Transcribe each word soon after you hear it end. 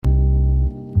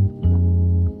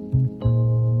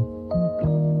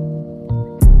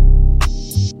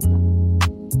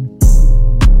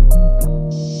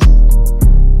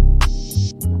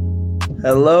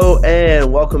Hello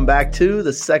and welcome back to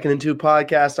the Second and Two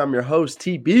podcast. I'm your host,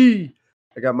 TB.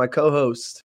 I got my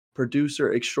co-host,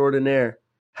 producer extraordinaire,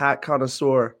 hat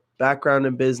connoisseur, background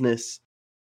in business,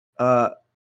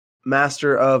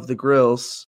 master of the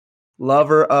grills,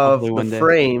 lover of the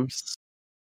frames,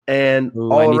 and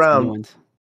all around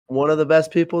one of the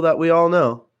best people that we all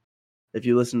know. If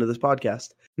you listen to this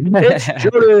podcast, it's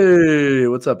Jodye.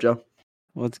 What's up, Joe?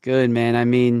 What's good, man? I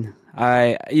mean,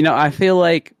 I feel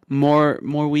like more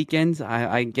weekends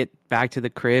I get back to the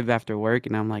crib after work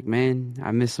and I'm like, man,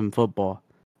 I miss some football.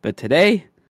 But today,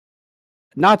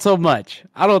 not so much.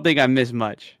 I don't think I missed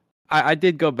much. I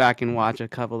did go back and watch a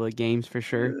couple of games for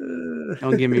sure.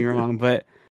 Don't get me wrong, but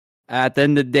at the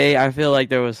end of the day, I feel like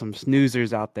there was some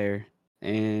snoozers out there,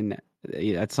 and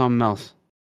that's something else.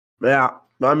 Yeah,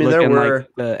 I mean, looking there were like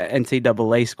the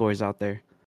NCAA scores out there.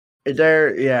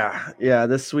 Yeah.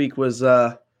 This week was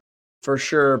for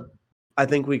sure. I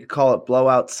think we could call it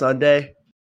blowout Sunday.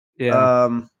 Yeah.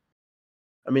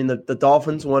 I mean, the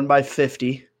Dolphins won by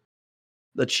 50.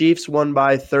 The Chiefs won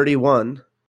by 31.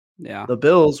 Yeah. The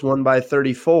Bills won by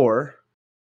 34.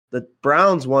 The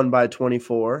Browns won by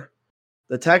 24.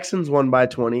 The Texans won by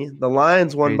 20. The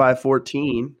Lions won by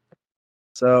 14.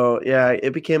 So, yeah,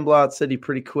 it became blowout city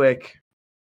pretty quick.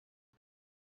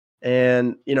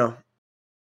 And,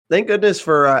 thank goodness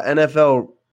for NFL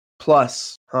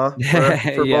Plus, huh? For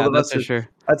yeah, both of us, for sure.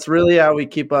 That's really how we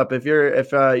keep up. If you're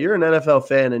an NFL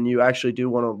fan and you actually do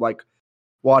want to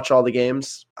watch all the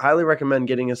games, highly recommend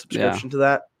getting a subscription to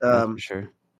that. For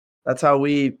sure. That's how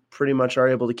we pretty much are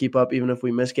able to keep up, even if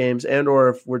we miss games and or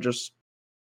if we're just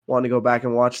wanting to go back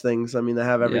and watch things. I mean, they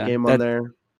have every game on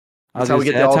there. That's how we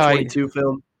get the all 22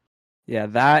 film. Yeah,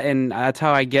 that, and that's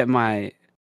how I get my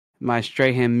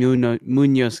Strahan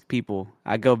Munoz people.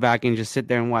 I go back and just sit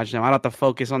there and watch them. I don't have to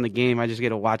focus on the game. I just get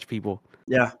to watch people.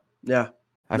 Yeah.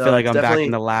 I feel like I'm back in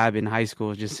the lab in high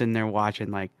school, just sitting there watching,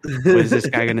 like, what is this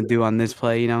guy going to do on this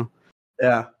play,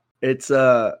 Yeah, it's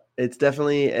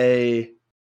definitely a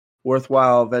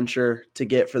worthwhile venture to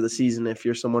get for the season if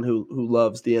you're someone who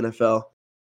loves the NFL.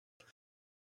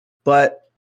 But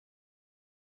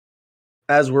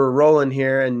as we're rolling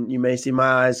here, and you may see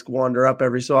my eyes wander up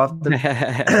every so often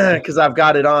because I've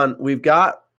got it on. We've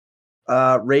got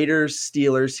Raiders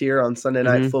Steelers here on Sunday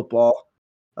Night Football.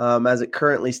 As it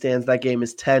currently stands, that game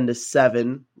is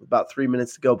 10-7. About 3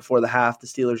 minutes to go before the half. The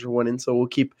Steelers are winning, so we'll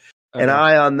keep an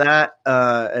eye on that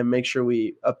and make sure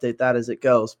we update that as it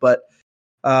goes. But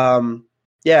I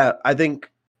think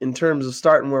in terms of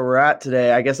starting where we're at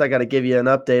today, I guess I got to give you an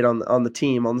update on the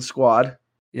team, on the squad.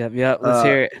 Yep. Let's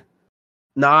hear it.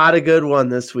 Not a good one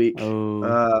this week.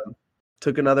 Oh.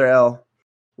 Took another L.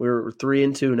 We're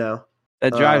 3-2 now.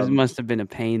 That drive must have been a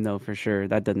pain, though, for sure.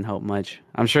 That doesn't help much.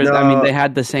 I'm sure. I mean, they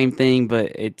had the same thing,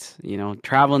 but it's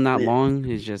traveling that long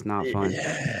is just not fun.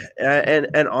 Yeah.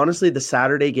 And honestly, the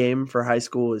Saturday game for high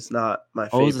school is not my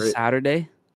favorite. Oh, it was a Saturday?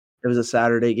 It was a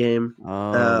Saturday game.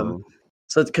 Oh.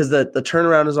 So it's because the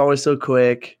turnaround is always so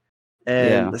quick.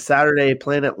 And the Saturday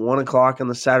playing at 1:00 on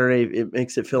the Saturday, it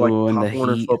makes it feel like Pop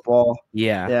Warner football.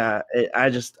 Yeah.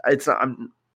 It's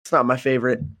not my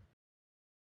favorite.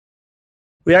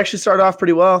 We actually started off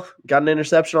pretty well. Got an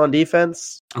interception on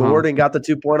defense, scored and got the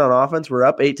 2-point on offense. We're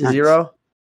up 8-0.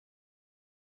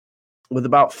 With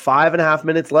about 5.5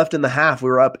 minutes left in the half,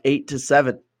 we were up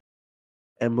 8-7.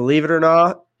 And believe it or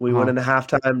not, we went into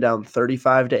halftime down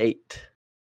 35-8.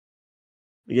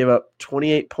 We gave up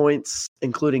 28 points,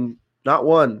 including not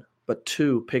one, but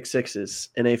 2 pick sixes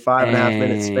in a 5.5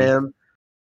 minute span.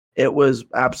 It was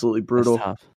absolutely brutal.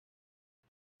 That's tough.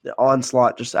 The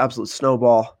onslaught, just absolute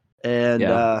snowball.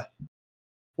 And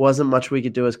wasn't much we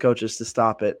could do as coaches to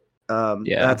stop it.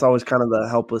 That's always kind of the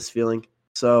helpless feeling.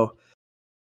 So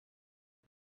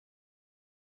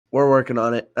we're working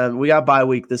on it. We got bye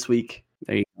week this week,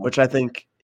 which I think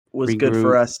was good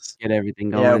for us. Get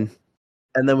everything going. Yeah.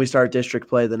 And then we start district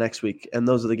play the next week. And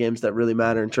those are the games that really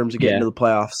matter in terms of getting to the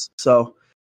playoffs. So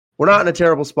we're not in a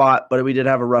terrible spot, but we did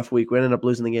have a rough week. We ended up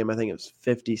losing the game. I think it was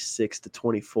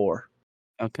 56-24.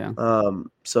 Okay.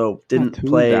 So didn't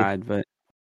play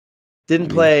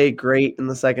great in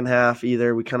the second half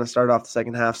either. We kind of started off the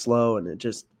second half slow, and it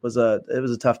was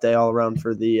a tough day all around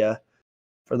for the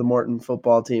Morton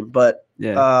football team. But we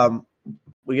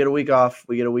get a week off.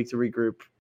 We get a week to regroup.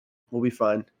 We'll be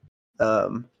fine.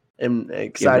 And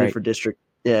excited for district.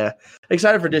 Yeah,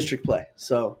 excited for district play.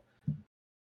 So,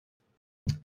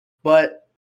 but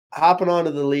hopping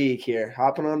onto the league.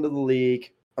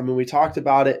 I mean, we talked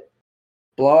about it.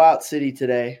 Blowout City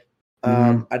today.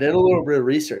 I did a little bit of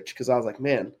research because I was like,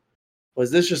 man, was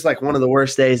this just like one of the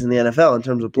worst days in the NFL in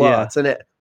terms of blowouts? And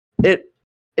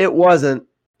it wasn't.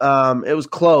 It was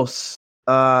close.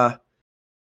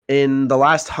 In the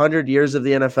last 100 years of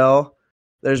the NFL,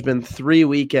 there's been 3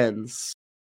 weekends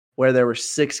where there were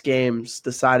 6 games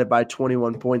decided by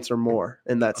 21 points or more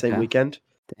in that same weekend.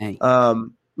 Dang.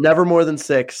 Never more than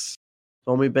 6. It's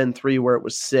only been 3 where it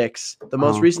was 6. The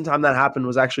most recent time that happened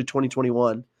was actually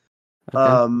 2021.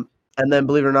 And then,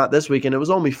 believe it or not, this weekend, it was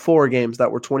only 4 games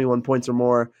that were 21 points or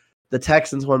more. The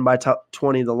Texans won by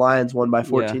 20. The Lions won by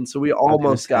 14. Yeah, so we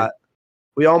almost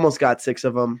got 6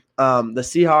 of them. The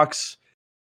Seahawks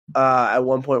at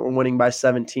one point were winning by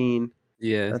 17.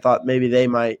 Yeah. I thought maybe they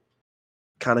might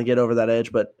kind of get over that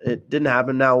edge, but it didn't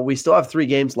happen. Now, we still have 3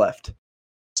 games left.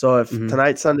 So if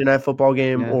tonight's Sunday night football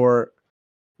game or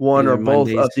one or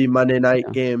both of the Monday night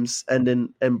games end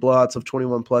in blowouts of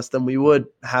 21+, then we would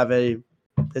have a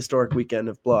historic weekend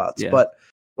of blowouts. Yeah. But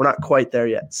we're not quite there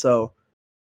yet. So,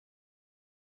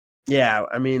 yeah,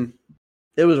 I mean,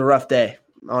 it was a rough day,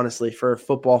 honestly, for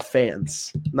football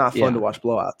fans. Not fun to watch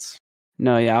blowouts.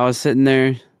 No, I was sitting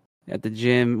there at the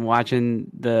gym watching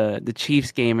the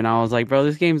Chiefs game, and I was like, bro,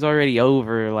 this game's already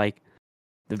over. Like,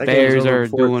 the Bears are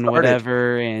doing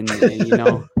whatever, and you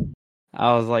know,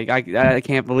 I was like, I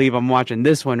can't believe I'm watching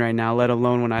this one right now, let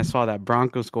alone when I saw that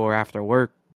Broncos score after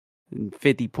work,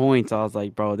 50 points. I was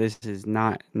like, bro, this is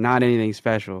not anything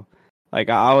special. Like,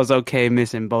 I was okay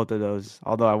missing both of those,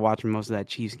 although I watched most of that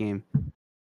Chiefs game.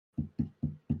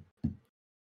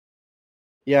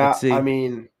 Yeah, I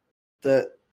mean, the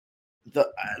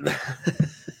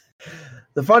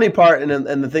funny part and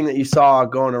the thing that you saw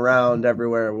going around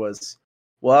everywhere was,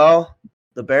 well,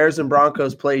 the Bears and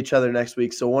Broncos play each other next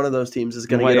week, so one of those teams is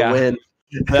going to get a win.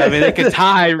 I mean, they could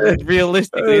tie.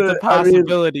 Realistically, it's a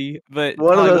possibility, but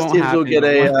one of those teams will get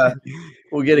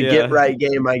a get right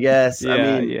game, I guess.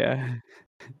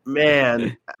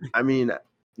 Man, I mean,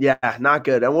 not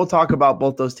good. And we'll talk about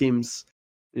both those teams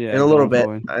in a little bit.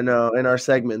 I know in our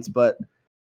segments, but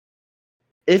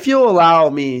if you'll allow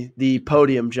me the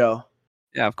podium, Joe,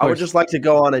 of course, I would just like to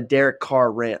go on a Derek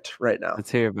Carr rant right now.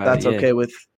 Let's hear about That's it. Okay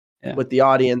with the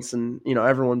audience and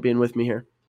everyone being with me here.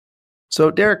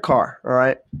 So Derek Carr, all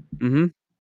right. Mm-hmm.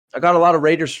 I got a lot of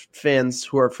Raiders fans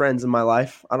who are friends in my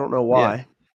life. I don't know why,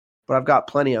 but I've got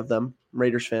plenty of them,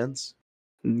 Raiders fans.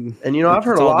 And I've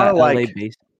heard a lot of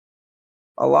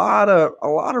a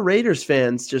lot of Raiders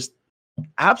fans just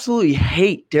absolutely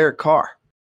hate Derek Carr.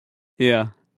 Yeah.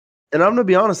 And I'm going to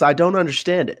be honest, I don't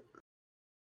understand it.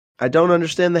 I don't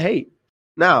understand the hate.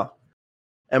 Now,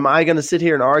 am I going to sit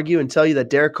here and argue and tell you that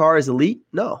Derek Carr is elite?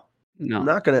 No. I'm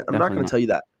not going to tell you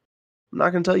that. I'm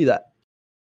not going to tell you that.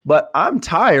 But I'm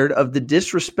tired of the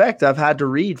disrespect I've had to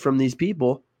read from these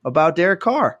people about Derek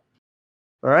Carr.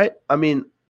 All right? I mean,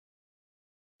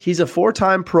 he's a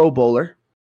 4-time Pro Bowler.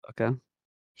 Okay.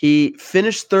 He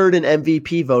finished 3rd in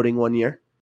MVP voting one year.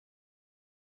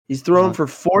 He's thrown for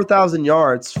 4,000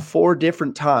 yards 4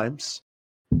 different times.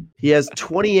 He has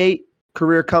 28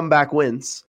 career comeback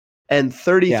wins and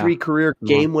 33 career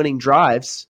game-winning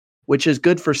drives, which is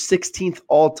good for 16th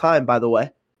all-time, by the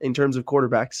way, in terms of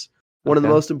quarterbacks. One of the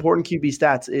most important QB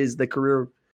stats is the career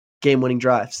game-winning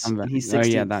drives. And he's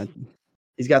 16th.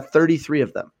 He's got 33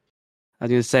 of them. I was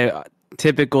going to say,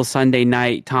 typical Sunday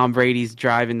night, Tom Brady's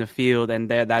driving the field, and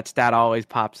that stat always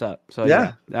pops up. So,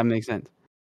 yeah, that makes sense.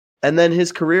 And then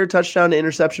his career touchdown to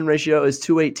interception ratio is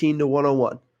 218 to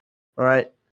 101. All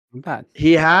right. Bad.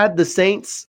 He had the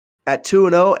Saints at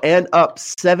 2-0 and up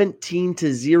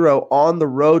 17-0 on the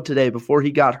road today before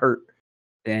he got hurt.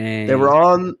 Dang. They were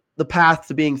on the path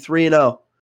to being 3-0.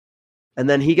 And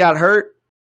then he got hurt.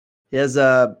 He has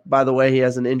by the way, he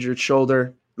has an injured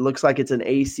shoulder. It looks like it's an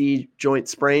AC joint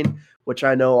sprain, which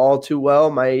I know all too well.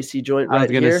 My AC joint right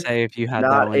here. I was going to say if you had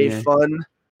that one.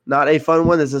 Not a fun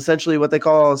one. It's essentially what they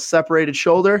call a separated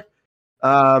shoulder.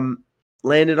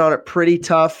 Landed on it pretty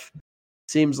tough.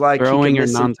 Seems like throwing or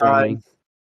non-throwing.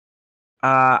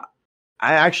 I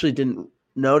actually didn't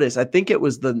notice. I think it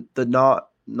was the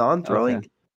non-throwing,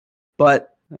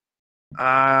 but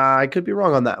I could be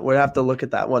wrong on that. We'd have to look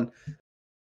at that one.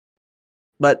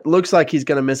 But looks like he's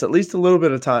going to miss at least a little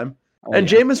bit of time.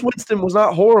 Jameis Winston was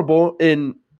not horrible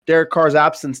in Derek Carr's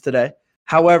absence today.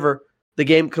 However, the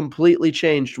game completely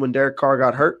changed when Derek Carr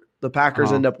got hurt. The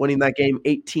Packers end up winning that game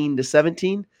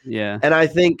 18-17. Yeah. And I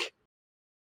think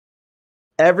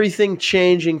everything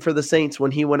changing for the Saints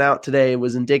when he went out today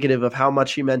was indicative of how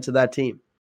much he meant to that team.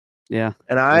 Yeah.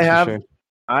 And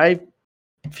I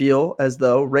feel as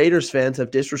though Raiders fans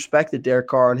have disrespected Derek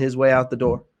Carr on his way out the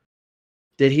door.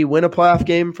 Did he win a playoff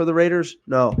game for the Raiders?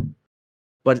 No.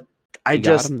 But I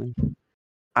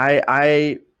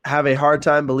have a hard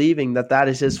time believing that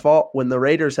is his fault when the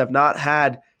Raiders have not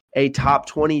had a top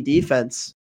 20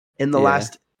 defense in the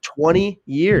last 20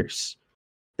 years.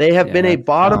 They have been a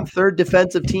bottom third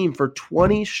defensive team for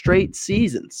 20 straight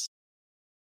seasons.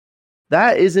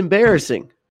 That is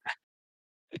embarrassing.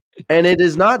 And it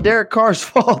is not Derek Carr's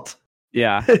fault.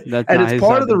 Yeah. And it's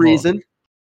part of the reason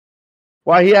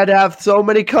why he had to have so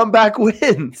many comeback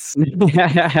wins. and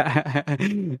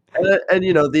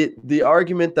the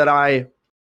argument that I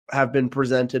have been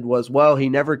presented was, well, he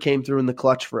never came through in the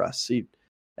clutch for us.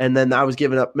 And then I was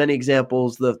giving up many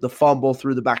examples, the fumble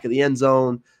through the back of the end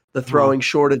zone, the throwing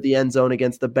short of the end zone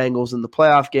against the Bengals in the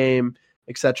playoff game,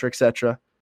 et cetera, et cetera.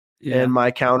 Yeah. And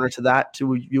my counter to that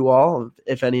to you all,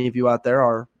 if any of you out there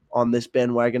are on this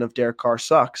bandwagon of Derek Carr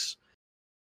sucks,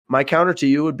 my counter to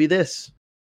you would be this.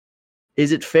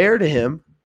 Is it fair to him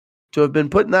to have been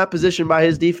put in that position by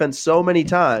his defense so many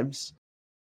times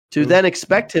to then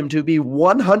expect him to be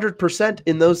 100%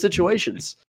 in those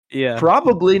situations? Yeah.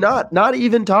 Probably not. Not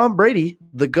even Tom Brady,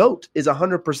 the GOAT, is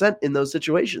 100% in those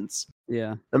situations.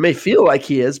 Yeah. It may feel like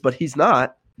he is, but he's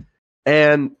not.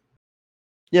 And,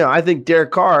 I think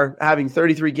Derek Carr having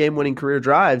 33 game-winning career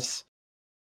drives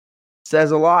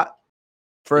says a lot.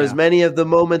 For as many of the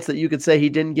moments that you could say he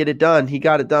didn't get it done, he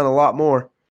got it done a lot more.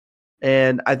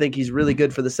 And I think he's really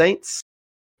good for the Saints.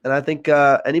 And I think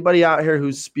anybody out here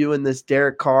who's spewing this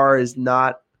Derek Carr is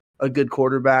not a good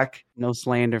quarterback. No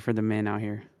slander for the man out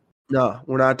here. No,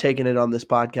 we're not taking it on this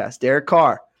podcast. Derek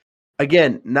Carr,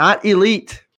 again, not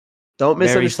elite. Don't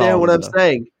misunderstand what I'm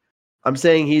saying. I'm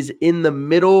saying he's in the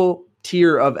middle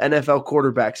tier of NFL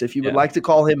quarterbacks. If you would like to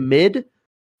call him mid,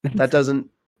 that doesn't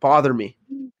bother me.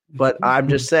 But I'm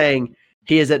just saying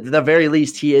he is, at the very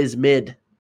least, he is mid.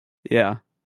 Yeah.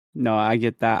 No, I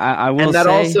get that. I will and that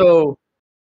also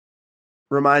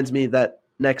reminds me that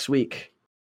next week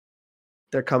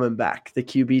they're coming back. The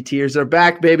QB tiers are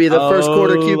back, baby. The first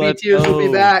quarter QB tiers will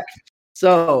be back.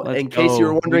 So in case you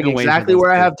were wondering exactly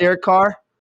where I have Derek Carr,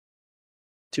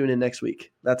 tune in next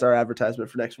week. That's our advertisement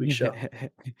for next week's show.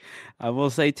 I will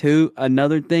say, too,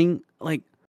 another thing, like,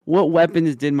 what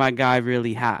weapons did my guy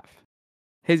really have?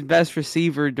 His best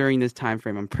receiver during this time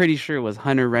frame, I'm pretty sure, was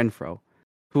Hunter Renfrow,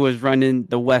 who was running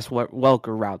the Wes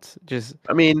Welker routes. Just,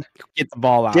 get the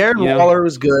ball out. Darren Waller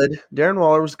was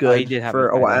good. He did have for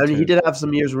a while. He did have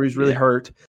some years where he was really hurt.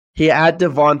 He had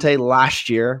Devontae last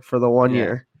year for the 1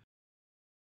 year.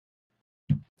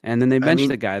 And then they benched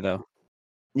the guy, though.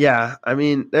 Yeah,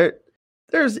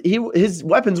 his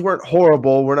weapons weren't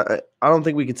horrible. I don't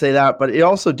think we could say that, but he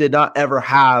also did not ever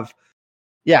have.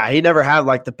 Yeah, he never had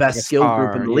like the best skill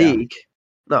group in the league.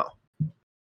 No.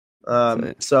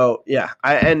 So yeah,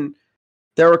 and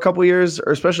there were a couple years,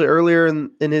 or especially earlier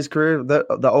in his career,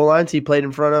 the O-lines he played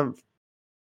in front of,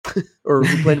 or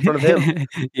who played in front of him.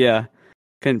 Yeah,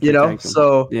 couldn't him.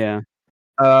 So yeah.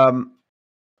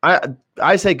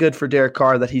 I say good for Derek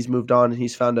Carr that he's moved on and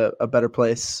he's found a better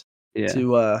place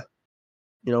to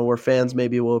where fans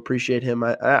maybe will appreciate him.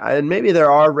 And maybe there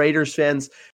are Raiders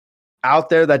fans out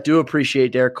there that do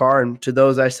appreciate Derek Carr, and to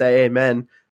those I say amen.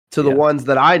 To the ones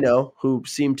that I know who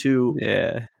seem to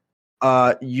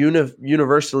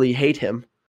universally hate him,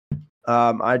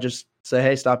 I just say,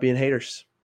 hey, stop being haters.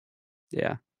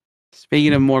 Yeah.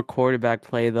 Speaking of more quarterback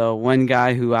play, though, one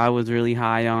guy who I was really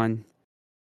high on,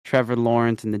 Trevor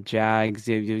Lawrence and the Jags.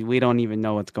 We don't even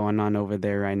know what's going on over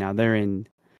there right now. They're in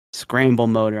scramble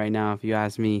mode right now, if you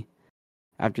ask me,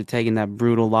 after taking that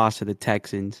brutal loss to the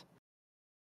Texans.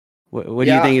 What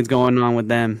do you think is going on with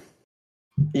them?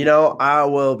 I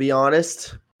will be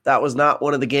honest. That was not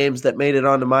one of the games that made it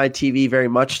onto my TV very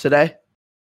much today.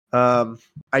 There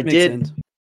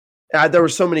were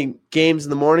so many games in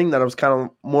the morning that I was kind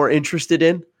of more interested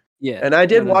in. Yeah. And I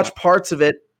did watch parts of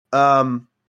it.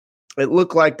 It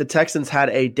looked like the Texans had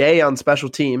a day on special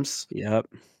teams. Yep.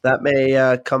 That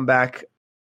may come back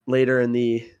later in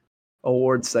the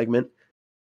awards segment.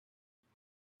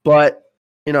 But,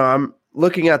 I'm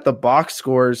looking at the box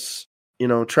scores.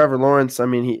 Trevor Lawrence,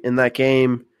 he in that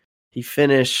game, he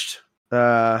finished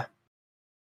 27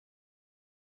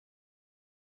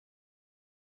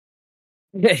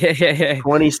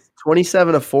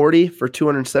 of 40 for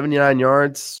 279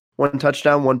 yards, 1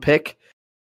 touchdown, 1 pick.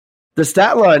 The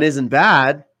stat line isn't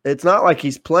bad. It's not like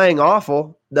he's playing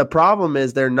awful. The problem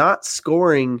is they're not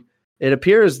scoring. It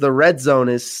appears the red zone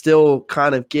is still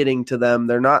kind of getting to them.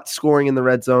 They're not scoring in the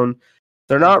red zone.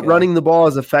 They're not running the ball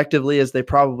as effectively as they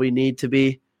probably need to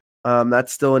be.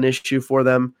 That's still an issue for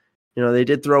them. They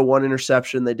did throw 1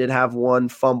 interception. They did have 1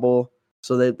 fumble.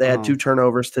 So they had 2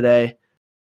 turnovers today.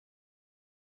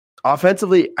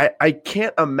 Offensively, I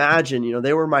can't imagine.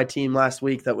 They were my team last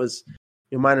week that was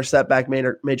minor setback,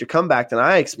 major comeback, and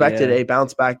I expected a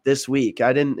bounce back this week.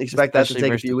 I didn't expect that to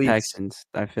take a few weeks. Texans,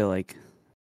 I feel like.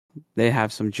 they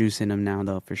have some juice in them now,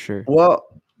 though, for sure. Well,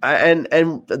 and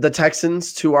the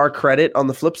Texans, to our credit, on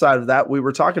the flip side of that, we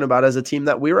were talking about as a team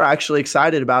that we were actually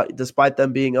excited about, despite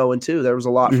them being 0-2. There was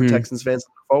a lot for Texans fans to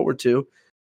look forward to.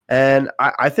 And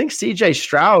I think C.J.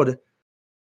 Stroud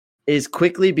is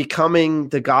quickly becoming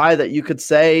the guy that you could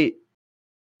say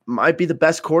might be the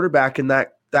best quarterback in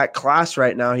that class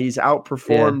right now. He's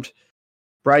outperformed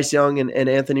Bryce Young and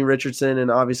Anthony Richardson and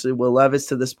obviously Will Levis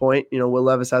to this point. Will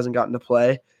Levis hasn't gotten to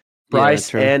play.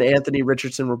 Bryce and Anthony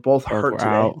Richardson were both hurt today.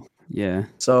 Out. Yeah.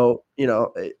 So,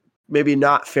 maybe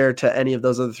not fair to any of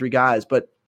those other three guys. But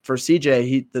for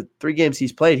CJ, the 3 games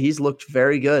he's played, he's looked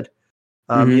very good.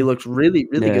 He looked really,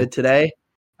 really good today.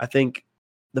 I think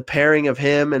the pairing of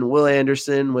him and Will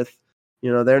Anderson with,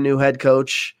 their new head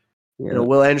coach,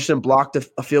 Will Anderson blocked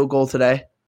a field goal today.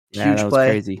 Huge that was play.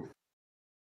 Crazy.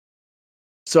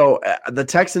 So the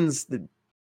Texans,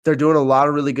 they're doing a lot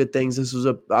of really good things. This was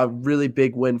a really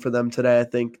big win for them today, I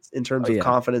think, in terms of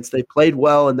confidence. They played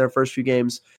well in their first few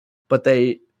games, but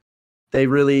they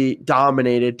really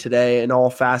dominated today in all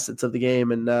facets of the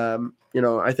game. And,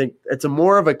 I think it's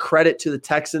more of a credit to the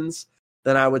Texans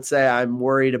than I would say I'm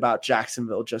worried about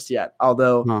Jacksonville just yet.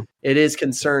 Although it is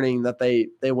concerning that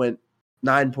they went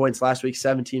 9 points last week,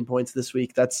 17 points this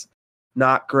week. That's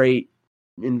not great.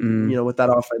 With that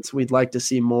offense, we'd like to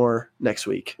see more next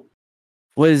week.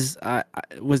 Was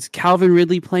Calvin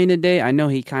Ridley playing today? I know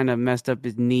he kind of messed up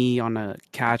his knee on a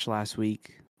catch last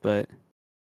week, but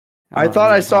I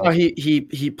thought I saw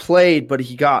he played, but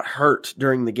he got hurt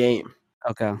during the game.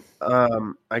 Okay.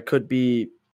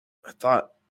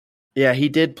 He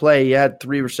did play. He had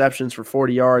 3 receptions for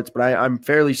 40 yards, but I'm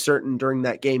fairly certain during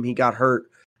that game he got hurt,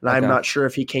 and I'm not sure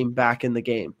if he came back in the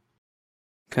game.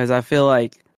 Because I feel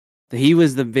like he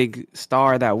was the big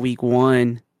star that week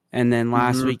 1. And then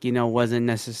last week, wasn't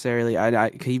necessarily.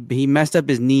 He messed up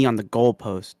his knee on the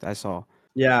goalpost. That's all.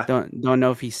 Yeah. Don't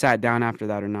know if he sat down after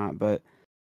that or not, but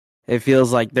it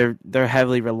feels like they're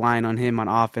heavily relying on him on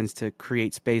offense to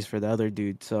create space for the other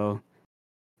dude. So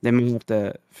they may have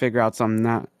to figure out something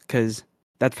that, because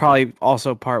that's probably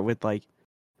also part with like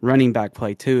running back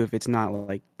play too. If it's not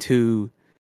like too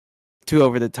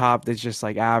over the top, that's just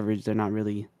like average. They're not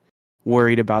really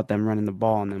worried about them running the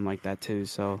ball on them like that too.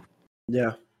 So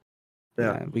yeah.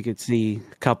 We could see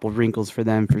a couple wrinkles for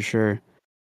them for sure.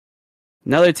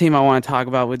 Another team I want to talk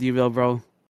about with you, Bill, bro,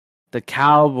 the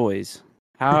Cowboys.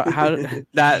 How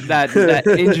that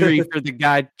injury for the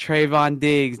guy Trayvon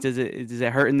Diggs, is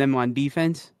it hurting them on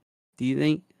defense? Do you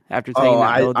think after taking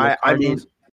that? I mean,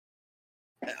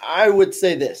 I would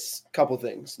say this couple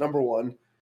things. Number one,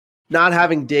 not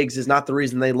having Diggs is not the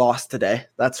reason they lost today.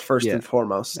 That's first and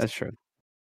foremost. That's true.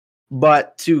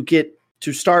 But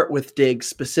to start with Diggs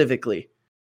specifically,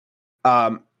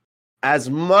 as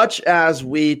much as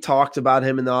we talked about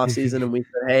him in the offseason and we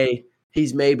said, hey,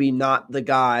 he's maybe not the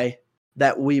guy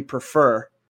that we prefer,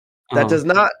 that does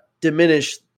not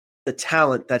diminish the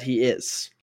talent that he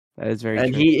is. That is very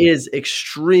and true. He is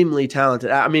extremely talented.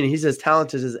 I mean, he's as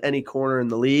talented as any corner in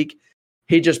the league.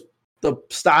 The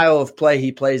style of play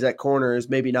he plays at corner is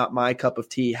maybe not my cup of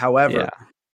tea. However,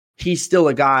 he's still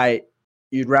a guy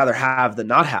you'd rather have than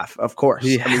not have, of course.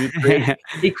 Yeah. I mean,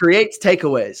 he creates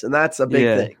takeaways, and that's a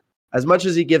big thing. As much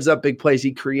as he gives up big plays,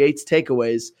 he creates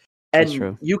takeaways.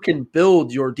 And you can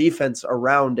build your defense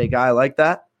around a guy like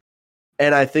that.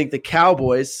 And I think the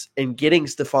Cowboys, in getting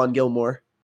Stephon Gilmore,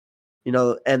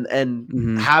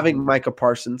 and having Micah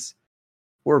Parsons,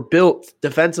 were built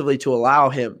defensively to allow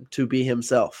him to be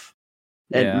himself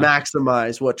and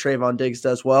maximize what Trayvon Diggs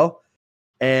does well.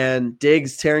 And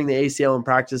Diggs tearing the ACL in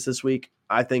practice this week,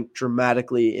 I think,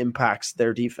 dramatically impacts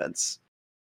their defense.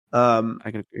 I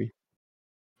can agree.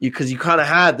 Because you kind of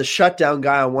had the shutdown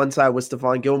guy on one side with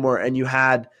Stephon Gilmore, and you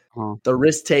had the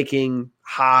risk-taking,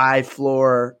 high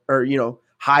floor or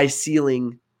high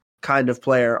ceiling kind of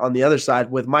player on the other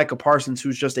side with Micah Parsons,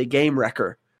 who's just a game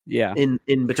wrecker. Yeah, in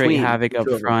between, create havoc up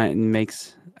front and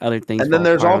makes other things. And then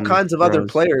there's all kinds of other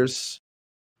players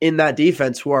in that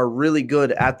defense who are really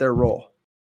good at their role.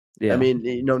 Yeah. I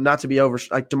mean, not to be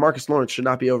like DeMarcus Lawrence should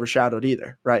not be overshadowed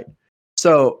either, right?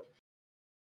 So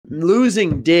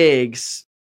losing Diggs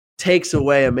takes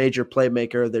away a major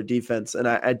playmaker of their defense, and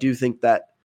I do think that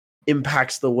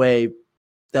impacts the way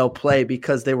they'll play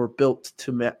because they were built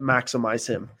to maximize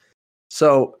him.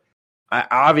 So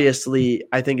I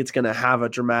think it's going to have a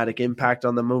dramatic impact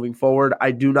on them moving forward. I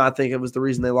do not think it was the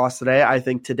reason they lost today. I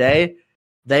think today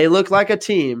they look like a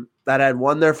team that had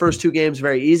won their first 2 games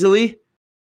very easily.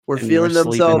 We're feeling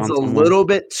themselves a little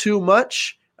bit too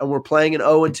much, and we're playing an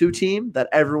 0-2 team that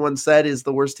everyone said is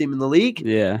the worst team in the league.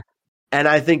 Yeah. And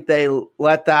I think they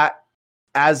let that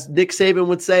as Nick Saban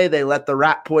would say, they let the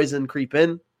rat poison creep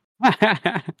in.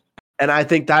 And I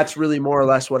think that's really more or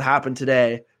less what happened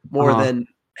today, more than,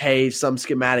 hey, some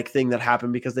schematic thing that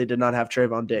happened because they did not have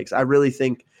Trayvon Diggs. I really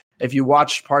think if you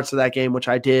watched parts of that game, which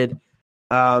I did,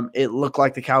 it looked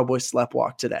like the Cowboys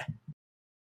sleptwalked today.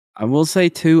 I will say,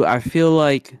 too, I feel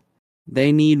like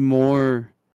they need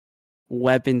more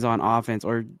weapons on offense,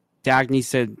 or Dak needs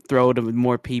to throw to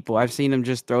more people. I've seen him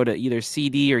just throw to either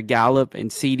CD or Gallup,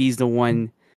 and CD's the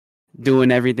one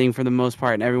doing everything for the most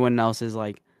part, and everyone else is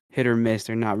like hit or miss.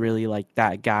 They're not really like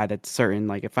that guy that's certain.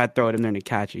 Like if I throw it in there to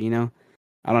catch it, you know?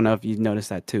 I don't know if you've noticed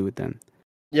that too with them.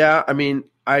 Yeah, I mean,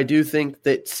 I do think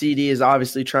that CD is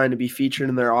obviously trying to be featured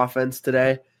in their offense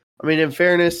today. I mean, in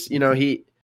fairness, you know, he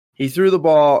threw the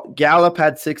ball. Gallup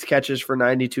had 6 catches for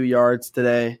 92 yards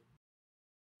today.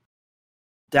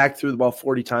 Dak threw the ball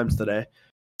 40 times today.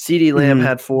 CeeDee Lamb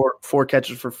had four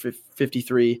catches for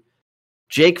 53.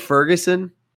 Jake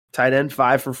Ferguson, tight end,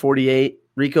 5 for 48.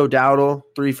 Rico Dowdle,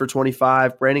 3 for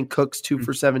 25. Brandon Cooks, 2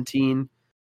 for 17.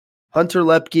 Hunter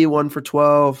Lepke, 1 for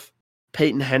 12.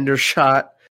 Peyton Hendershot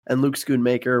and Luke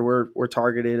Schoonmaker were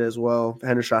targeted as well.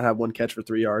 Hendershot had 1 catch for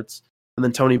 3 yards. And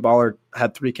then Tony Ballard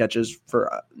had 3 catches for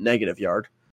a negative yard.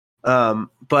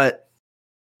 But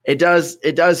it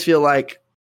does feel like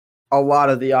a lot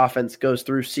of the offense goes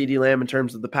through CeeDee Lamb in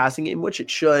terms of the passing game, which it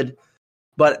should.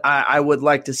 But I would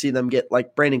like to see them get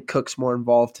like Brandon Cooks more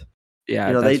involved. Yeah,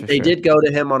 you know, they did go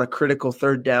to him on a critical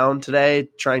 3rd down today,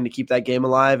 trying to keep that game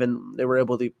alive, and they were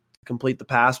able to complete the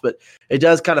pass. But it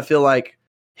does kind of feel like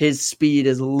his speed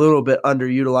is a little bit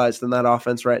underutilized in that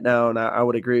offense right now, and I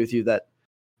would agree with you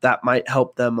that might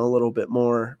help them a little bit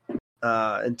more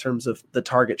in terms of the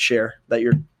target share that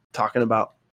you're talking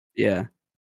about. Yeah.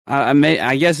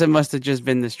 I guess it must have just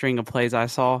been the string of plays I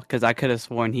saw, because I could have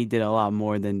sworn he did a lot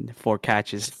more than 4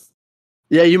 catches.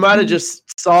 Yeah, you might have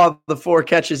just saw the 4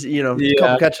 catches, a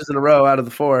couple catches in a row out of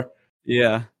the 4.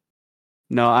 Yeah.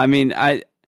 No, I mean,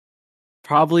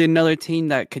 probably another team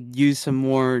that could use some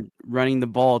more running the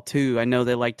ball too. I know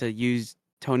they like to use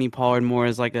Tony Pollard more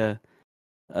as like a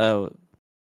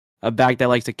back that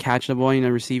likes to catch the ball,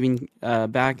 receiving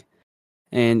back,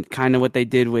 and kind of what they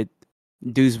did with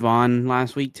Deuce Vaughn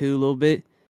last week too, a little bit.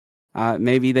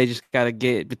 Maybe they just got to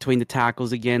get between the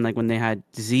tackles again, like when they had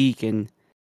Zeke, and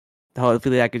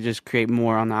hopefully that could just create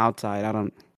more on the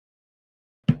outside.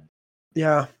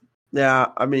 Yeah.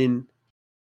 I mean,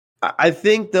 I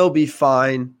think they'll be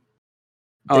fine.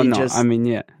 I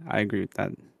agree with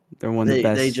that. They're one of the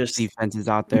best defenses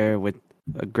out there with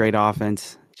a great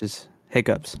offense. Just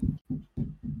hiccups.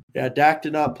 Yeah, Dak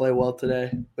did not play well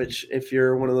today, which if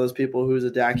you're one of those people who's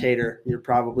a Dak hater, you're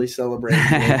probably celebrating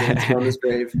from his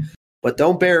grave. But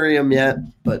don't bury him yet,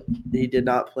 but he did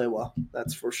not play well.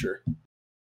 That's for sure.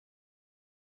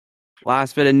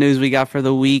 Last bit of news we got for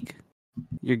the week.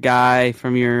 Your guy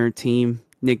from your team,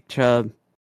 Nick Chubb,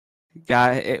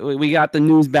 we got the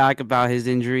news back about his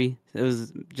injury. It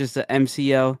was just an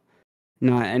MCL,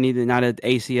 not an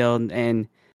ACL, and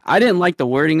I didn't like the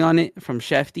wording on it from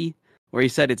Shefty, where he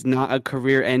said it's not a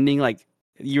career ending. Like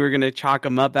you were gonna chalk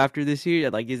him up after this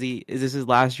year. Like, is this his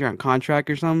last year on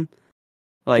contract or something?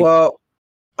 Like, well,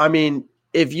 I mean,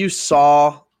 if you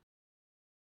saw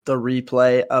the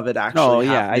replay of it actually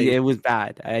happening, it was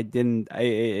bad.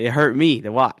 It hurt me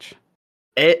to watch.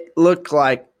 It looked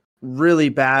like really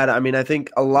bad. I mean, I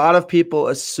think a lot of people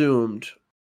assumed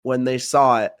when they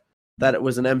saw it that it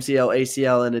was an MCL,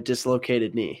 ACL, and a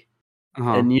dislocated knee.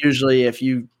 And usually if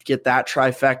you get that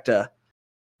trifecta,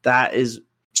 that is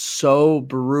so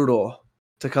brutal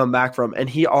to come back from. And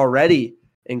he already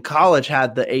in college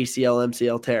had the ACL,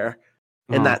 MCL tear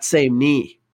in that same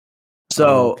knee.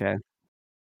 So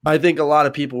I think a lot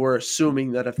of people were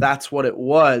assuming that if that's what it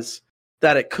was,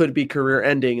 that it could be career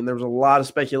ending. And there was a lot of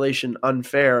speculation,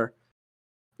 unfair,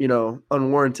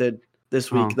 unwarranted this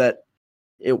week that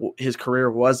his career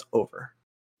was over.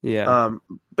 Yeah.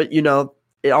 But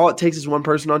all it takes is one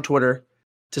person on Twitter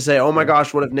to say, "Oh my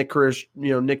gosh, what if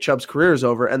Nick Chubb's career is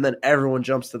over?" And then everyone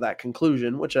jumps to that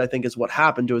conclusion, which I think is what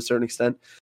happened to a certain extent.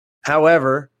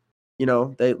 However,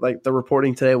 they like the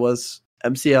reporting today was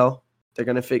MCL. They're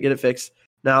going to get it fixed.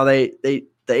 Now the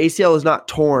ACL is not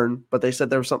torn, but they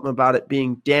said there was something about it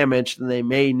being damaged, and they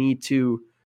may need to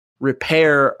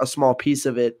repair a small piece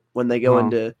of it when they go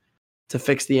into to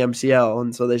fix the MCL.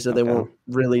 And so they said they won't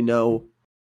really know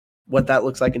what that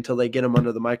looks like until they get him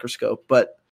under the microscope.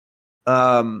 But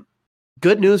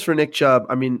good news for Nick Chubb.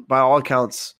 I mean, by all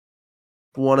accounts,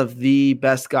 one of the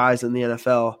best guys in the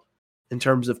NFL in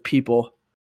terms of people.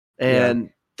 And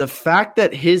the fact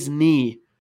that his knee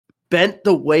bent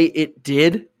the way it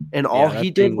did and all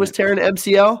he did was tear an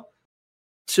MCL,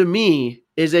 to me,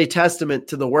 is a testament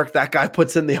to the work that guy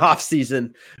puts in the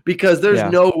offseason, because there's Yeah.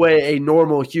 no way a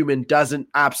normal human doesn't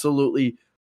absolutely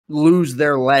lose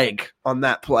their leg on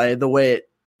that play the way it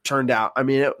turned out. I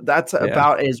mean, that's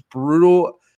about as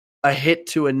brutal a hit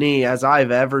to a knee as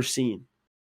I've ever seen.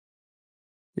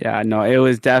 Yeah, no, it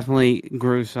was definitely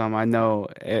gruesome. I know.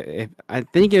 I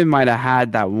think it might have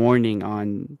had that warning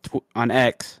on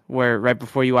X, where right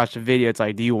before you watch the video, it's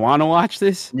like, "Do you want to watch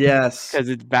this?" Yes, because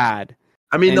it's bad.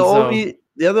 I mean, the only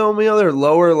other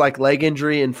lower like leg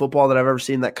injury in football that I've ever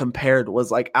seen that compared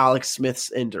was like Alex Smith's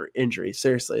injury.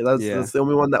 Seriously, that's the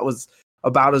only one that was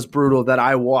about as brutal that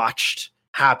I watched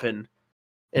happen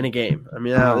in a game. I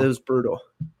mean, it was brutal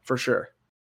for sure.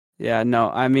 Yeah, no,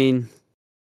 I mean.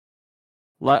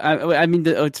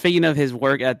 Speaking of his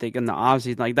work ethic in the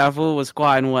offseason, like that fool was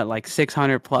squatting like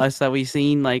 600 plus that we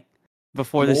seen like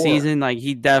before the season. Like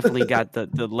he definitely got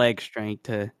the leg strength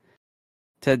to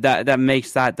that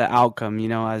makes that the outcome,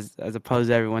 as opposed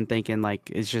to everyone thinking like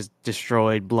it's just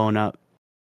destroyed, blown up.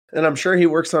 And I'm sure he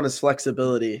works on his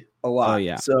flexibility a lot. Oh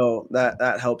yeah, so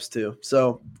that helps too.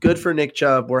 So good for Nick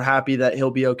Chubb. We're happy that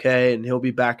he'll be okay and he'll be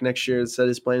back next year. Said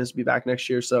his plan is to be back next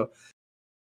year. So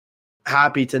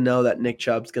happy to know that Nick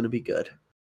Chubb's going to be good.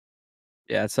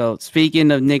 Yeah, so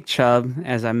speaking of Nick Chubb,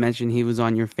 as I mentioned, he was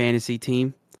on your fantasy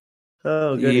team.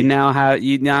 Oh, good.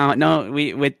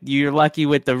 You're lucky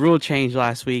with the rule change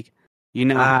last week. You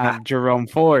now have Jerome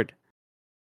Ford.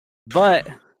 But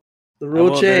the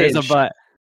rule change.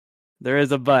 There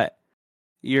is a but.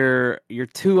 Your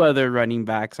two other running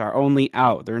backs are only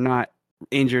out. They're not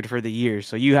injured for the year.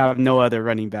 So you have no other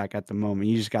running back at the moment.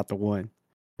 You just got the one.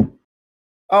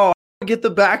 Oh, get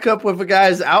the backup if a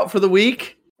guy's out for the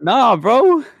week? No,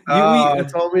 bro. You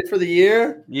told me for the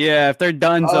year? Yeah, if they're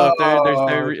done, so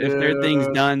if their thing's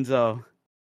done, so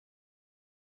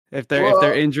if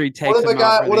their injury takes them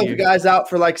out. What if a guy's out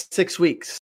for like 6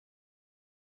 weeks?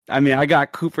 I mean, I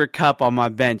got Cooper Kupp on my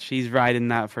bench. He's riding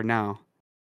that for now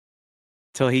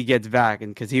till he gets back,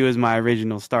 and because he was my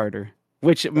original starter,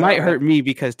 which might hurt me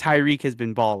because Tyreek has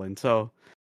been balling. So,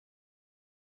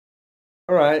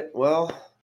 all right, well.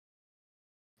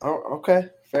 Oh, okay.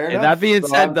 Fair enough. That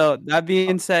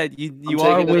being said, you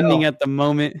are winning at the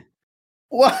moment.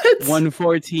 What?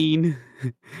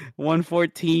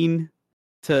 114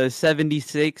 to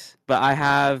 76. But I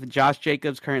have Josh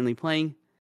Jacobs currently playing,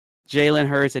 Jalen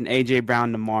Hurts and AJ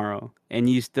Brown tomorrow, and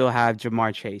you still have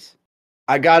Jamar Chase.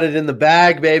 I got it in the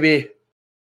bag, baby.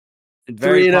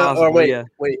 Very 3-0. Or wait.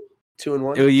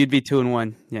 2-1. You'd be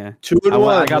 2-1. Yeah.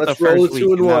 2-1. I got the first week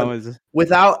 2-1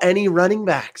 without any running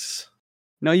backs.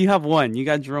 No, you have one. You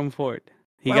got Jerome Ford.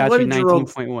 He got you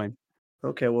 19.1.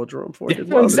 Okay, well, Jerome Ford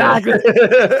did well. Exactly.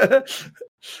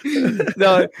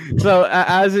 No, so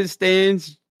as it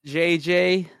stands,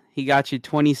 JJ, he got you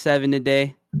 27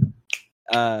 today.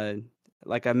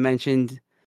 Like I mentioned,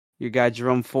 your guy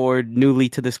Jerome Ford, newly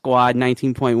to the squad,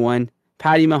 19.1.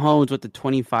 Patty Mahomes with the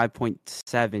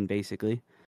 25.7, basically.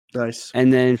 Nice.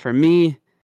 And then for me,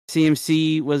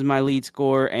 CMC was my lead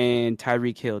scorer, and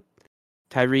Tyreek Hill.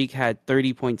 Tyreek had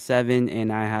 30.7,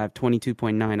 and I have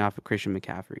 22.9 off of Christian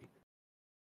McCaffrey.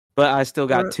 But I still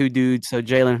got two dudes, so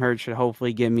Jalen Hurts should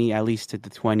hopefully get me at least to the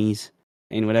 20s,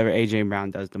 and whatever AJ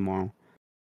Brown does tomorrow.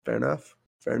 Fair enough.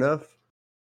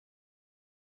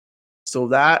 So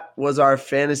that was our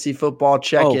fantasy football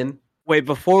check-in. Oh, wait,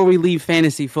 before we leave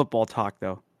fantasy football talk,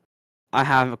 though, I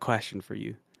have a question for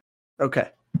you. Okay.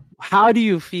 How do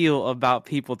you feel about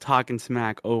people talking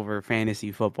smack over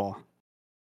fantasy football?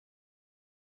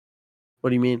 What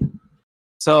do you mean?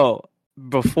 So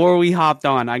before we hopped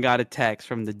on, I got a text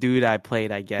from the dude I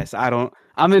played, I guess.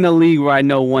 I'm in a league where I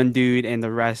know one dude and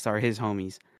the rest are his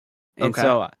homies. And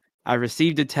so I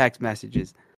received the text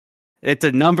messages. It's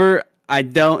a number I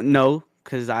don't know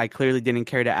because I clearly didn't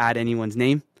care to add anyone's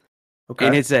name. Okay.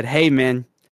 And it said, "Hey, man,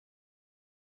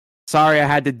 sorry I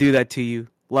had to do that to you.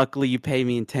 Luckily, you pay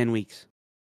me in 10 weeks.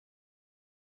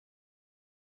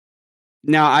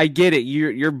 Now, I get it.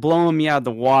 You're blowing me out of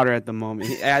the water at the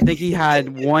moment. I think he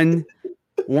had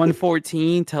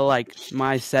 114 to like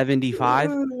my 75.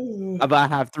 But I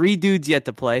have 3 dudes yet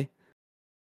to play.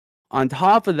 On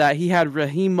top of that, he had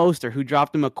Raheem Mostert, who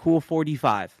dropped him a cool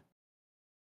 45.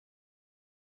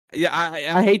 Yeah,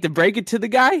 I hate to break it to the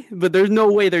guy, but there's no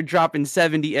way they're dropping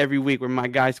 70 every week where my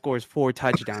guy scores 4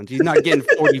 touchdowns. He's not getting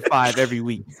 45 every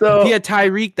week. So if he had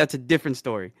Tyreek, that's a different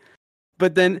story.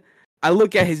 But then I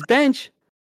look at his bench.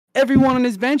 Everyone on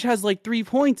his bench has like 3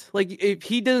 points. Like if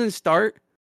he doesn't start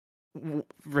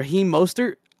Raheem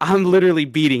Mostert, I'm literally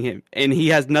beating him, and he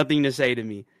has nothing to say to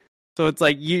me. So it's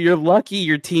like you're lucky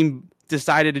your team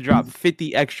decided to drop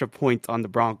 50 extra points on the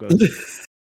Broncos.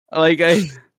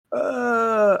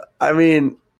 I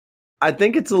mean, I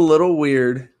think it's a little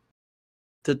weird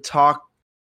to talk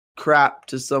crap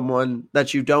to someone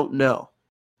that you don't know.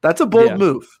 That's a bold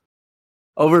move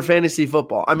over fantasy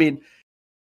football. I mean,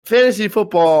 fantasy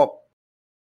football,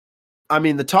 I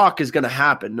mean, the talk is going to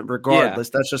happen regardless.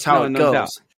 That's just how it goes. Doubt.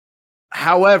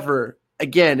 However,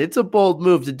 again, it's a bold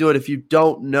move to do it if you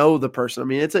don't know the person. I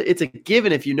mean, it's a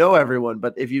given if you know everyone,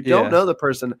 but if you don't know the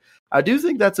person, I do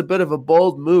think that's a bit of a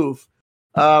bold move.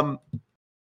 I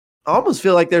almost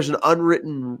feel like there's an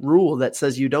unwritten rule that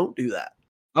says you don't do that.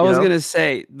 I was gonna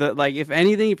say that, like, if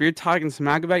anything, if you're talking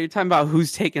smack about, you're talking about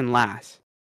who's taken last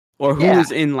or who is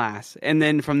in last, and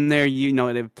then from there,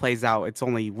 it plays out. It's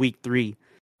only week 3,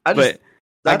 I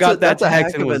got that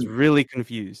text and was really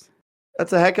confused.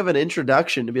 That's a heck of an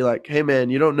introduction to be like, "Hey, man,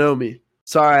 you don't know me.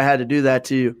 Sorry, I had to do that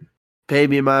to you. Pay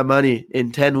me my money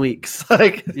in 10 weeks."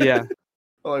 Like, yeah,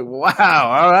 like, wow,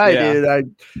 all right,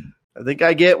 dude. I think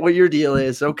I get what your deal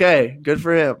is. Okay, good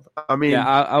for him. I mean,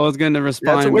 I was going to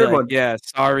respond. That's a weird one. Yeah,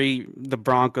 sorry, the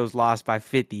Broncos lost by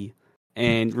 50,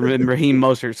 and Raheem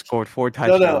Mostert scored 4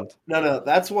 touchdowns. No.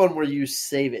 That's one where you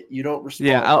save it. You don't respond.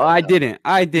 Yeah, I didn't.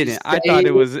 I thought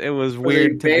it was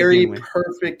weird. To very begin with.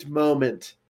 Perfect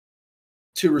moment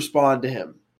to respond to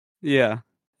him. Yeah.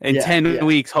 In 10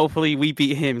 weeks, hopefully we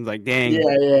beat him. It's like, dang.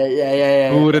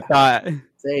 Yeah. Who would have thought?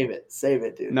 Save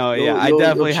it, dude. No, I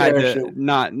definitely had to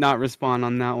not respond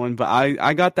on that one. But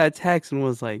I got that text and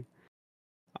was like,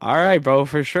 all right, bro,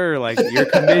 for sure. Like, you're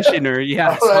commissioner.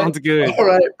 Yeah, sounds good. All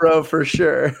right, bro, for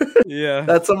sure. Yeah.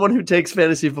 That's someone who takes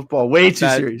fantasy football way too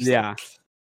seriously. Yeah.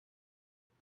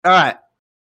 All right.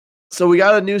 So we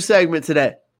got a new segment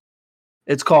today.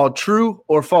 It's called True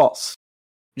or False.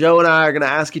 Joe and I are going to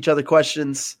ask each other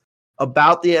questions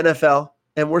about the NFL,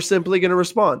 and we're simply going to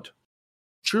respond.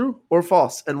 True or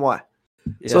false, and why?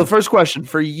 Yeah. So the first question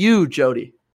for you,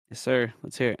 Jody. Yes, sir.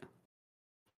 Let's hear it.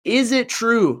 Is it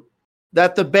true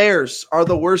that the Bears are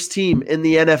the worst team in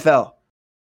the NFL?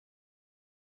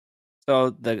 So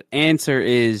the answer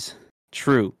is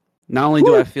true. Not only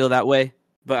do I feel that way,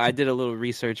 but I did a little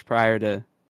research prior to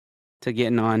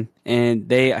getting on, and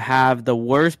they have the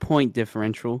worst point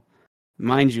differential.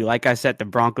 Mind you, like I said, the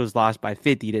Broncos lost by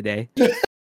 50 today.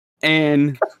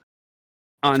 And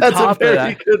That's a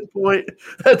very good point.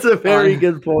 That's a very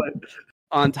good point.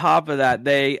 On top of that,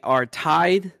 they are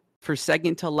tied for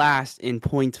second to last in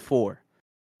points for.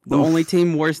 The only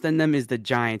team worse than them is the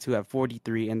Giants, who have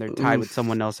 43, and they're tied with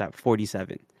someone else at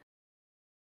 47.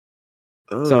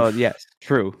 So, yes,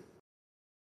 true.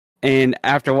 And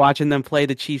after watching them play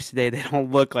the Chiefs today, they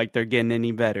don't look like they're getting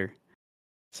any better.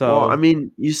 So, well, I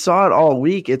mean, you saw it all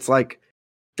week. It's like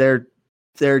their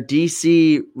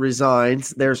DC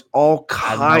resigns. There's all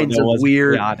kinds of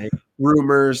weird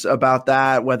rumors about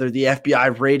that, whether the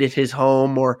FBI raided his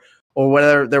home or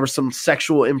whether there were some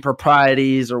sexual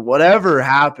improprieties or whatever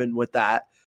happened with that.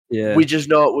 Yeah. We just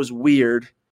know it was weird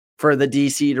for the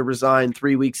DC to resign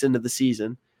 3 weeks into the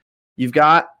season. You've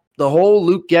got the whole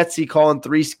Luke Getsy calling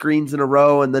 3 screens in a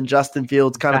row, and then Justin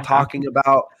Fields kind of talking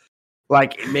about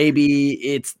like maybe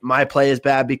it's my play is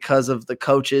bad because of the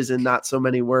coaches and not so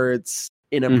many words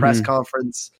in a press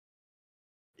conference.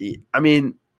 I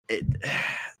mean,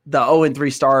 the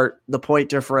 0-3 start, the point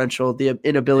differential, the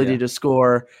inability to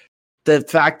score, the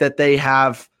fact that they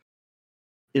have,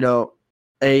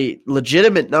 a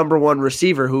legitimate number 1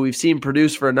 receiver who we've seen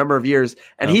produce for a number of years,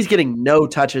 and he's getting no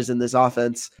touches in this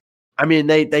offense. I mean,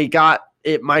 they got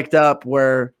it mic'd up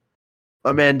where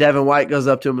my man Devin White goes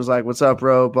up to him and is like, "What's up,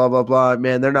 bro? Blah, blah, blah.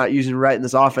 Man, they're not using right in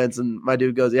this offense." And my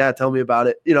dude goes, "Yeah, tell me about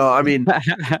it." I mean,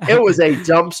 it was a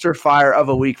dumpster fire of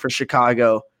a week for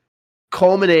Chicago,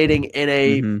 culminating in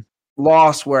a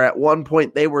loss where at one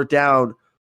point they were down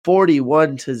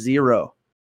 41-0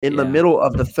 in the middle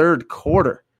of the third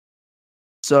quarter.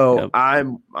 So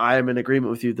I'm in agreement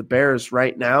with you. The Bears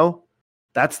right now,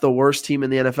 that's the worst team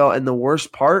in the NFL. And the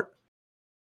worst part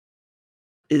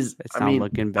is,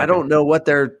 I don't know what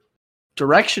their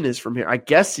direction is from here. I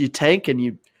guess you tank and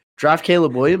you draft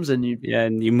Caleb Williams and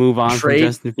you move on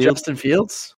trade from Justin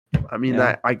Fields. I mean,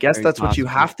 I guess that's what you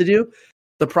have to do.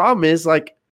 The problem is,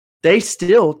 like, they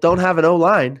still don't have an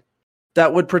O-line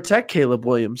that would protect Caleb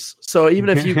Williams. So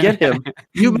even if you get him,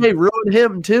 you may ruin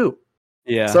him too.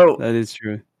 Yeah, so that is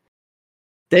true.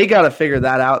 They got to figure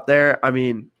that out there. I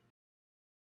mean,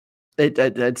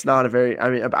 it's not a very. I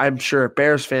mean, I'm sure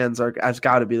Bears fans has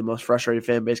got to be the most frustrated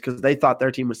fan base because they thought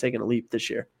their team was taking a leap this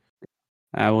year.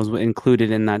 I was included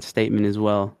in that statement as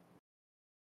well.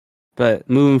 But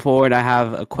moving forward, I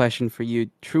have a question for you: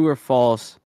 true or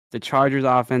false? The Chargers'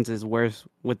 offense is worse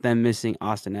with them missing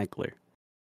Austin Eckler.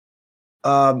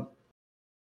 I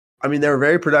mean, they were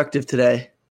very productive today.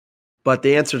 But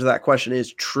the answer to that question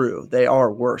is true. They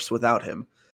are worse without him.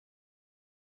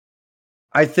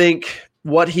 I think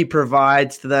what he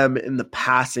provides to them in the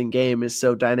passing game is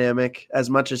so dynamic, as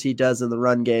much as he does in the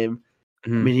run game.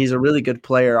 Mm-hmm. I mean, he's a really good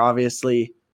player.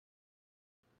 Obviously,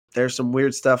 there's some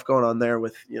weird stuff going on there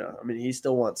with, he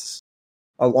still wants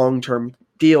a long-term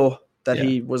deal that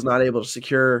he was not able to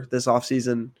secure this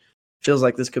offseason. Feels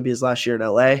like this could be his last year in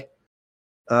LA.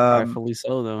 Rightfully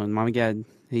so, though. And my God,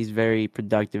 he's very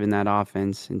productive in that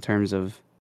offense in terms of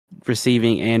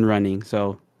receiving and running.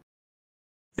 So,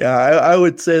 yeah, I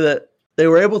would say that they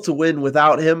were able to win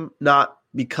without him, not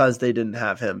because they didn't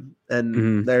have him.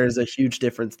 And there's a huge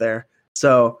difference there.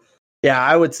 So, yeah,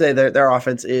 I would say their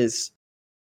offense is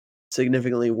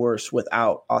significantly worse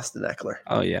without Austin Eckler.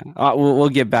 Oh, yeah. We'll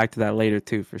get back to that later,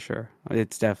 too, for sure.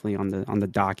 It's definitely on the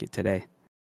docket today.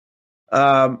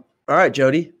 All right,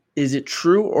 Jody. Is it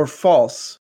true or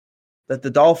false that the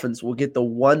Dolphins will get the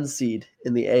 1 seed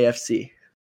in the AFC?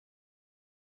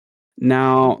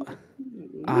 Now,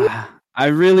 I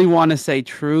really want to say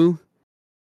true,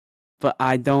 but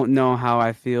I don't know how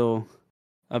I feel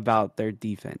about their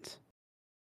defense.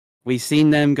 We've seen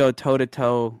them go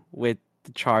toe-to-toe with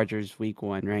the Chargers week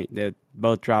 1, right? They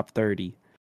both dropped 30.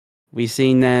 We've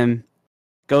seen them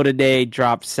go today,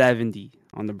 drop 70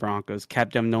 on the Broncos,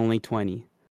 kept them to only 20.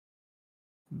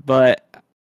 But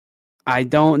I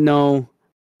don't know.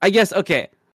 I guess, okay,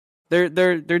 their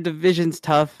division's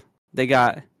tough. They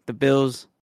got the Bills.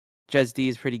 Jets D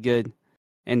is pretty good.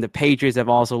 And the Patriots have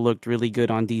also looked really good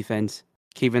on defense,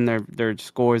 keeping their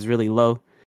scores really low.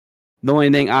 The only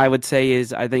thing I would say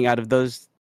is I think out of those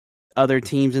other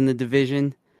teams in the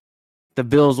division, the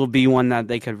Bills will be one that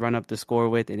they could run up the score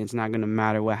with, and it's not going to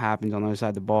matter what happens on the other side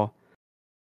of the ball.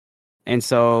 And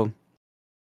so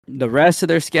the rest of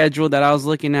their schedule that I was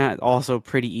looking at, also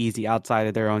pretty easy outside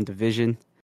of their own division.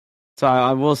 So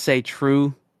I will say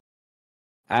true.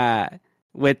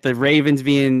 With the Ravens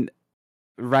being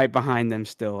right behind them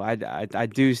still. I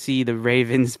do see the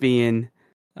Ravens being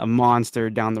a monster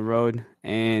down the road,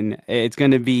 and it's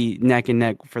going to be neck and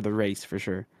neck for the race for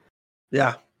sure.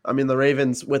 Yeah. I mean, the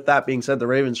Ravens, with that being said, the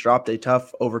Ravens dropped a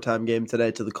tough overtime game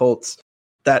today to the Colts.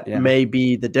 That may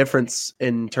be the difference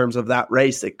in terms of that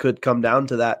race. It could come down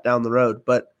to that down the road.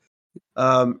 But,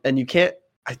 and you can't,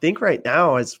 I think right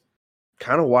now, as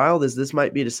kind of wild as this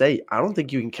might be to say, I don't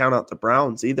think you can count out the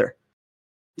Browns either.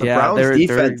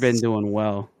 They've been doing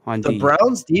well on the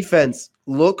Browns defense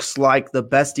looks like the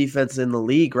best defense in the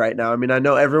league right now. I mean, I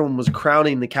know everyone was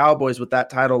crowning the Cowboys with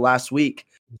that title last week.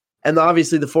 And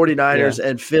obviously the 49ers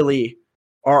and Philly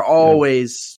are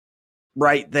always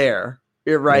right there.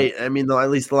 You're right. I mean,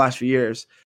 at least the last few years.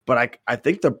 But I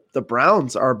think the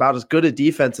Browns are about as good a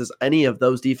defense as any of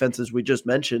those defenses we just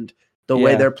mentioned, the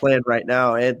way they're playing right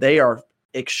now. And they are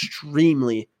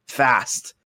extremely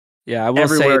fast. Yeah, I will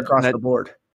everywhere say across the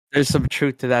board. There's some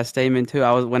truth to that statement too.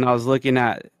 When I was looking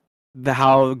at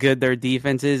how good their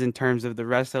defense is in terms of the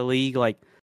rest of the league, like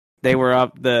they were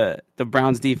up the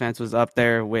Browns defense was up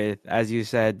there with, as you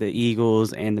said, the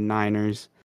Eagles and the Niners,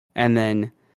 and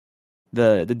then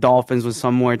the Dolphins was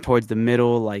somewhere towards the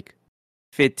middle, like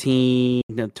 15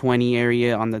 to 20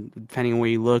 area depending on where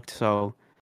you looked. So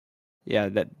yeah,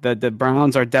 the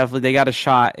Browns are definitely, they got a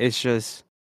shot. It's just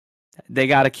they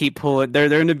got to keep pulling. They're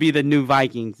going to be the new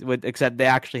Vikings, except they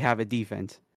actually have a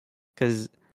defense. Because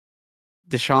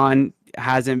Deshaun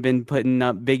hasn't been putting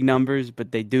up big numbers,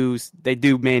 but they do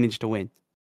manage to win.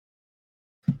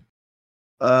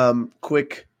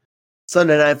 Quick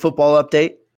Sunday Night Football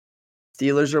update.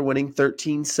 Steelers are winning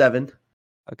 13-7.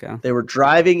 Okay. They were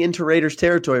driving into Raiders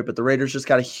territory, but the Raiders just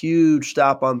got a huge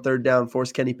stop on third down,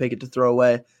 forced Kenny Pickett to throw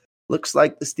away. Looks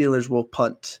like the Steelers will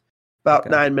punt. About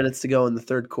 9 minutes to go in the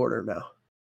third quarter now.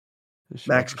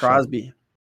 Max Crosby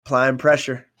applying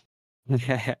pressure.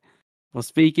 Well,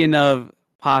 speaking of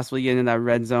possibly getting in that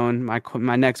red zone,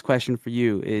 my next question for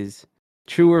you is,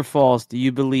 true or false, do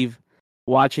you believe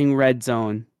watching Red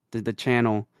Zone, the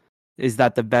channel, is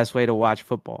that the best way to watch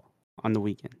football on the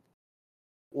weekend?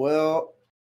 Well,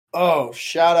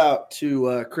 shout out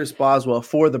to Chris Boswell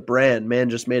for the brand. Man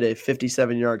just made a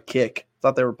 57-yard kick.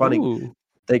 Thought they were punting. Ooh.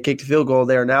 They kicked a field goal.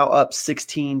 They are now up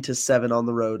 16-7 on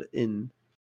the road in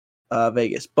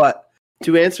Vegas. But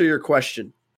to answer your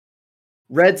question,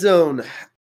 Red Zone.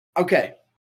 Okay.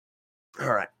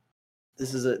 All right.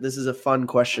 This is a fun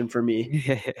question for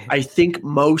me. I think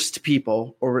most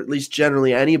people, or at least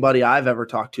generally anybody I've ever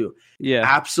talked to,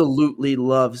 absolutely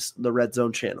loves the Red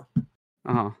Zone channel.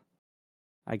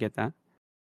 I get that.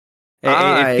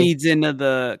 It feeds into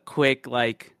the quick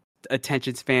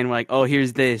attention span. Like, oh,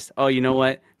 here's this. Oh, you know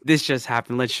what? This just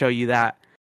happened. Let's show you that.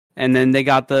 And then they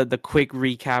got the quick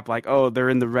recap, like, oh, they're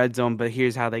in the red zone, but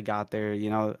here's how they got there.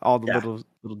 All the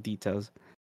little details.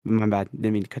 My bad,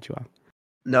 didn't mean to cut you off.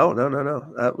 No.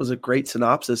 That was a great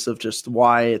synopsis of just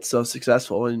why it's so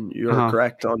successful, and you're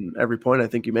correct on every point I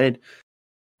think you made.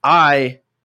 I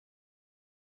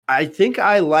think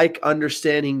I like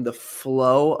understanding the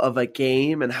flow of a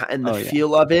game and the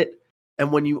feel of it.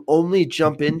 And when you only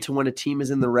jump into when a team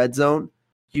is in the red zone,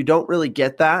 you don't really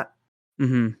get that.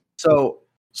 Mm-hmm. So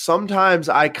sometimes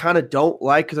I kind of don't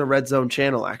like the red zone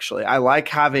channel, actually. I like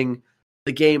having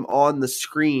the game on the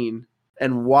screen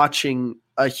and watching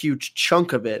a huge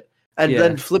chunk of it and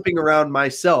then flipping around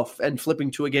myself and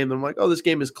flipping to a game. And I'm like, oh, this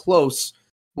game is close.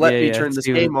 Let me turn this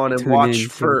game on and watch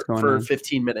for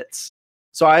 15 minutes.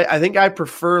 So I think I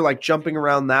prefer like jumping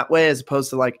around that way as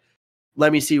opposed to like,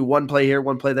 let me see one play here,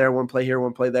 one play there, one play here,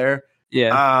 one play there.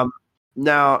 Yeah.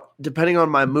 Now, depending on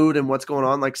my mood and what's going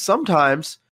on, like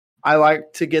sometimes I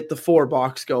like to get the 4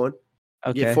 box going.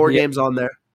 Okay. Get 4 games on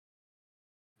there.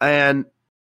 And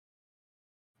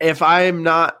if I'm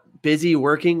not busy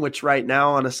working, which right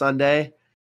now on a Sunday,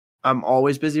 I'm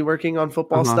always busy working on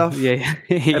football stuff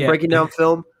and breaking down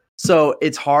film. So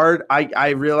it's hard.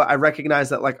 I recognize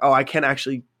that like, I can't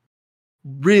actually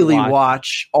really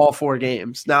watch all 4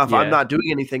 games. Now, if I'm not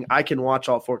doing anything, I can watch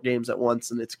all 4 games at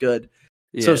once and it's good.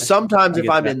 Yeah, so sometimes if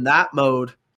I'm in that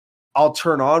mode, I'll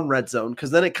turn on red zone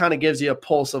because then it kind of gives you a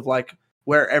pulse of like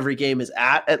where every game is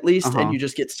at least. And you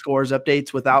just get scores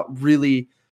updates without really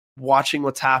watching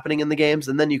what's happening in the games.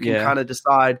 And then you can kind of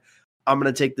decide, I'm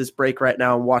going to take this break right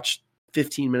now and watch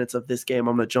 15 minutes of this game.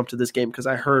 I'm going to jump to this game because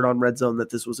I heard on red zone that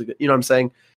this was a good, you know what I'm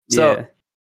saying? So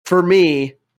for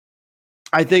me,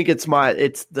 I think it's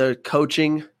the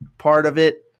coaching part of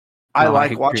it. I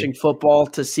like watching football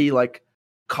to see like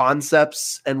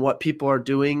concepts and what people are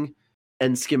doing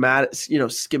and schematic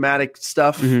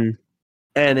stuff. Mm-hmm.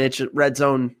 And it's red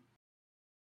zone.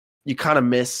 You kind of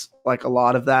miss like a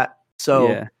lot of that.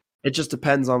 So it just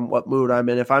depends on what mood I'm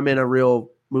in. If I'm in a real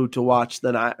mood to watch,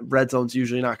 then red zone's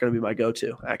usually not going to be my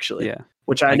go-to actually. Yeah.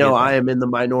 Which I know I am in the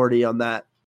minority on that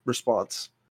response.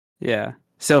 Yeah.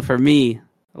 So for me,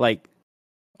 like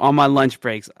on my lunch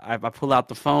breaks, I pull out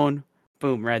the phone,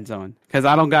 boom, red zone. Because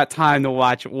I don't got time to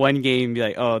watch one game and be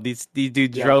like, oh, these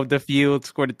dudes drove the field,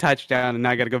 scored a touchdown, and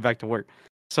now I got to go back to work.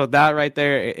 So that right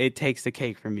there, it takes the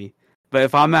cake for me. But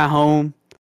if I'm at home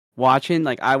watching,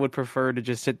 like I would prefer to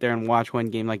just sit there and watch one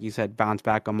game, like you said, bounce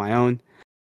back on my own.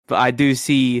 But I do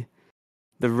see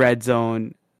the red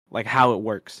zone, like how it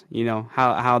works,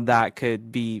 how that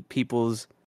could be people's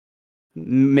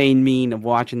main mean of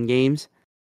watching games.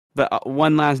 But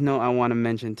one last note I want to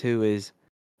mention too is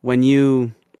when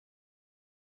you're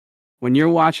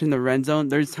watching the red zone,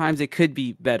 there's times it could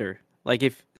be better. Like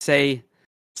if say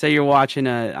you're watching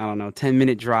a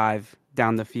 10-minute drive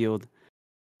down the field,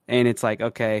 and it's like,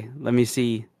 okay, let me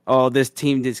see. Oh, this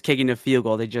team is kicking a field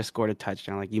goal. They just scored a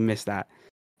touchdown. Like you missed that,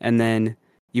 and then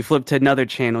you flip to another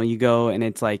channel. You go and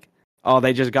it's like, oh,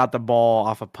 they just got the ball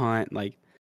off a punt. Like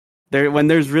when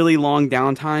there's really long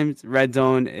downtimes, red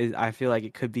zone I feel like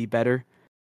it could be better.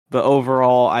 But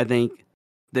overall, I think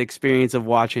the experience of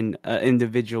watching an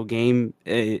individual game,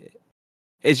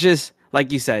 it's just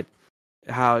like you said,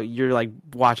 how you're like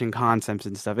watching concepts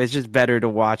and stuff. It's just better to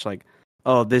watch like,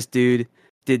 oh, this dude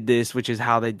did this, which is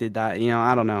how they did that.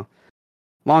 I don't know.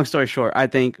 Long story short, I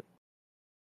think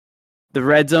the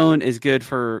red zone is good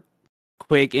for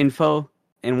quick info,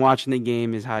 and watching the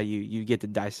game is how you get to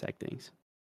dissect things.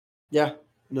 Yeah,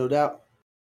 no doubt.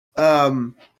 I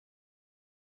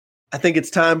think it's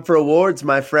time for awards,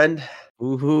 my friend.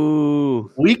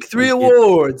 Woohoo. Week 3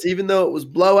 awards. Even though it was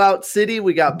blowout city,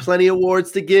 we got plenty of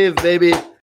awards to give, baby.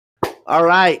 All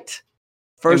right.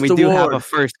 First award. And we do have a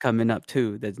first coming up,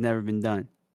 too, that's never been done.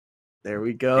 There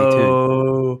we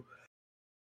go.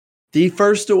 The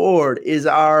first award is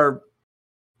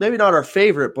maybe not our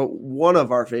favorite, but one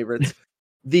of our favorites,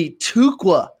 the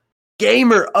Tukwa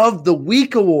Gamer of the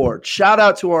Week Award. Shout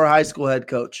out to our high school head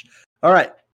coach. All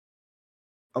right.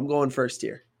 I'm going first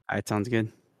here. All right, sounds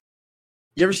good.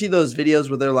 You ever see those videos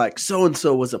where they're like,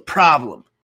 so-and-so was a problem,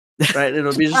 right? And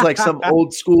it'll be just like some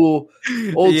old school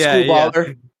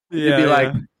baller. It'd be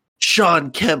like,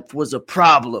 Sean Kemp was a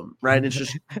problem, right? And it's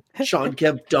just Sean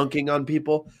Kemp dunking on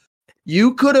people.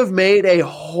 You could have made a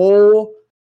whole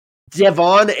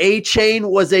Devon A-Chain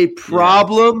was a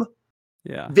problem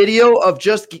video of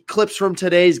just clips from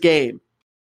today's game.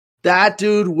 That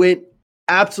dude went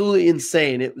absolutely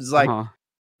insane. It was like,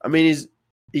 I mean,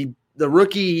 the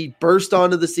rookie, he burst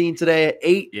onto the scene today at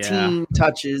 18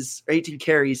 touches, 18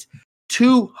 carries,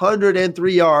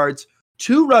 203 yards,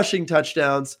 2 rushing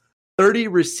touchdowns, 30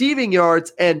 receiving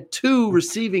yards and 2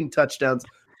 receiving touchdowns.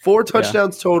 4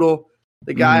 touchdowns total.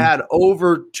 The guy had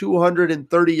over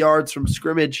 230 yards from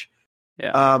scrimmage.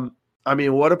 Yeah. I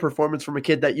mean, what a performance from a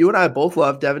kid that you and I both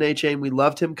loved, Devin Achane. We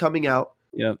loved him coming out.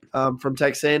 Yep. From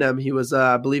Texas A&M. He was,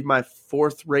 I believe, my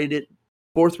fourth rated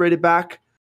back,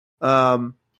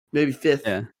 maybe fifth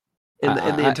in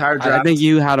the entire draft. I think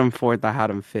you had him fourth. I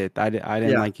had him fifth. I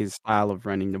didn't like his style of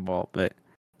running the ball, but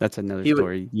that's another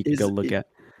story you can go look at.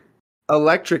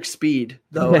 Electric speed,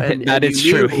 though. And that is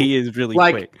true. He is really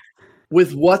quick.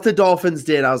 With what the Dolphins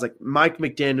did, I was like, Mike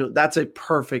McDaniel, that's a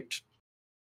perfect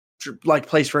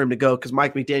place for him to go because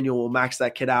Mike McDaniel will max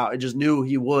that kid out. I just knew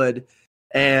he would.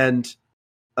 And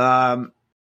I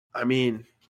mean,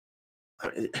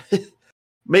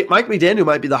 Mike McDaniel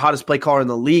might be the hottest play caller in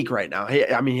the league right now.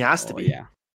 He has to be.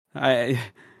 Yeah.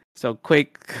 So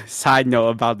quick side note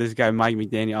about this guy, Mike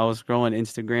McDaniel. I was scrolling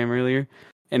Instagram earlier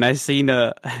and I seen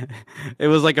it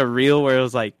was like a reel where it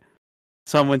was like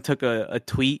someone took a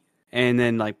tweet and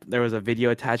then like there was a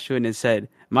video attached to it and it said,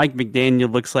 Mike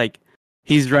McDaniel looks like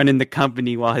he's running the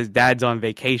company while his dad's on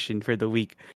vacation for the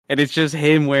week. And it's just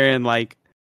him wearing like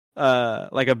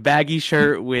a baggy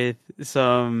shirt with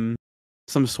some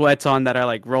sweats on that are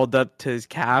like rolled up to his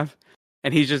calf,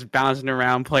 and he's just bouncing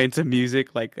around playing some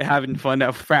music, like having fun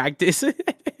at practice.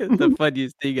 The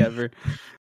funniest thing ever.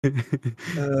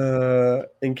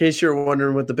 In case you're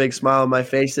wondering what the big smile on my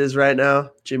face is right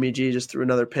now, Jimmy G just threw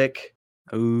another pick.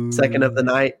 Ooh. Second of the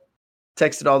night.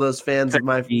 Texted all those fans of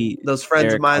those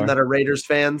friends of mine that are Raiders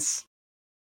fans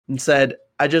and said,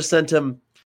 I just sent him.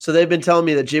 So they've been telling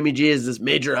me that Jimmy G is this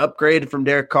major upgrade from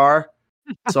Derek Carr.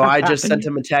 So I just sent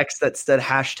him a text that said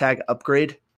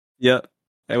 #upgrade. Yep.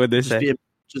 What would they say?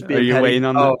 Are you waiting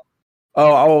on that?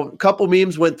 Oh, a couple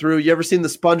memes went through. You ever seen the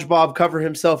SpongeBob cover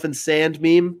himself in sand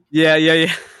meme? Yeah.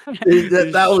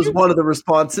 that was one of the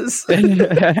responses.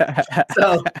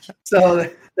 so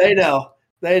they know.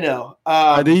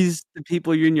 Are these the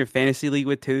people you're in your fantasy league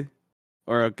with too?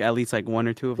 Or at least like one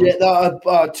or two of them?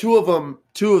 Yeah, two of them.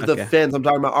 Two of the fans I'm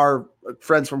talking about are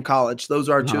friends from college. Those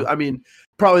are two. I mean,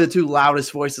 probably the two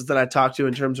loudest voices that I talk to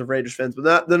in terms of Raiders fans.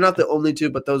 But they're not the only two,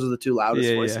 but those are the two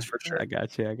loudest voices for sure. I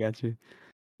got you.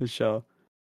 For sure.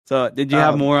 So did you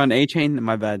have more on Achane?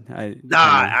 My bad.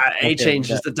 Achane's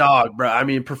just a dog, bro. I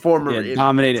mean, performer. Yeah,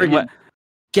 dominated.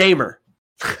 Gamer.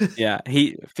 Yeah,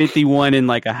 he 51 and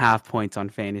like a half points on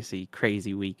fantasy.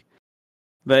 Crazy week.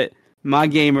 But my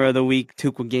gamer of the week,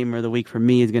 Tukwa gamer of the week for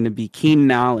me is going to be Keenan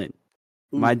Allen.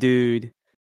 Ooh. My dude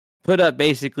put up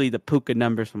basically the Puka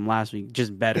numbers from last week,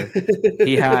 just better.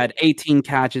 He had 18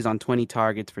 catches on 20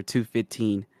 targets for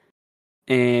 215.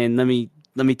 And let me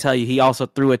tell you, he also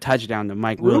threw a touchdown to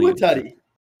Mike Williams.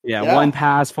 Yeah, one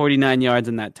pass, 49 yards,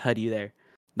 and that tutty there.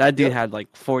 That dude had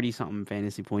like 40-something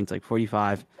fantasy points, like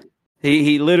 45.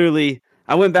 He literally,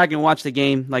 I went back and watched the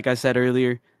game, like I said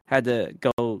earlier, had to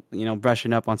go,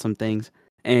 brushing up on some things.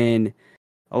 And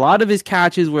a lot of his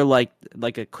catches were like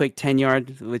a quick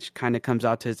 10-yard, which kind of comes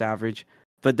out to his average.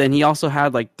 But then he also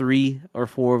had like 3 or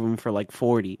 4 of them for like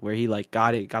 40, where he like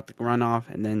got the run off,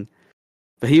 and then.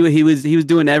 But he was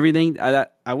doing everything. I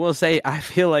will say I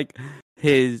feel like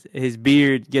his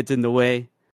beard gets in the way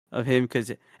of him because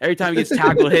every time he gets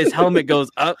tackled, his helmet goes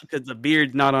up because the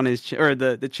beard's not on his chin, or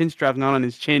the chin strap's not on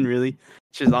his chin really,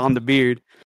 it's just on the beard.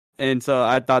 And so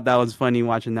I thought that was funny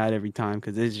watching that every time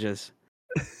because it's just.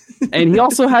 And he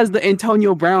also has the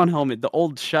Antonio Brown helmet, the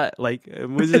old shut. Like,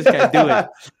 what's this guy doing?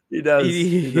 He does.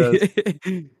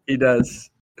 He does.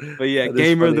 But yeah,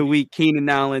 gamer of the week, Keenan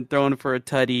Allen throwing for a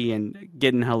tutty and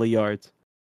getting hella yards.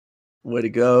 Way to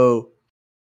go.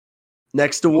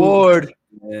 Next award.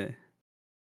 Yeah.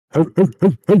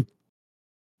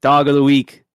 Dog of the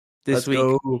week this week.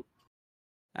 Go.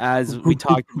 As we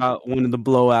talked about one of the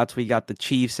blowouts, we got the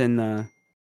Chiefs and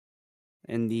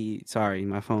the sorry,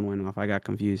 my phone went off. I got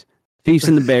confused. Chiefs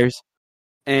and the Bears.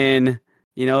 And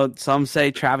some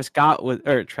say Travis Scott,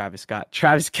 Travis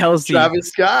Kelce,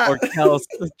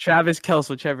 or Travis Kelce,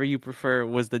 whichever you prefer,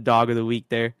 was the dog of the week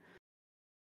there.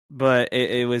 But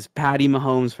it was Patty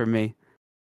Mahomes for me.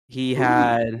 He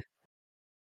had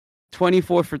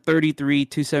 24 for 33,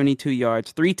 272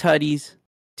 yards, 3 tutties,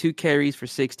 2 carries for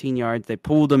 16 yards. They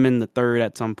pulled him in the third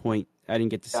at some point. I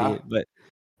didn't get to see it, but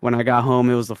when I got home,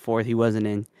 it was the fourth. He wasn't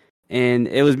in, and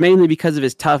it was mainly because of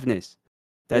his toughness.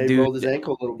 That dude rolled his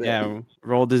ankle a little bit. Yeah,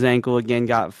 rolled his ankle again.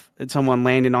 Got someone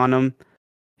landed on him.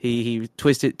 He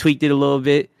tweaked it a little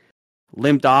bit,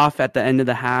 limped off at the end of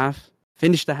the half.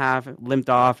 Finished the half, limped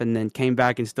off, and then came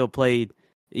back and still played,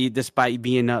 despite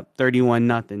being up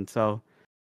 31-0. So,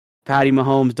 Patty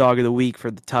Mahomes, dog of the week for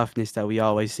the toughness that we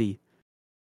always see.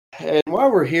 And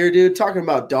while we're here, dude, talking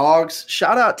about dogs,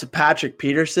 shout out to Patrick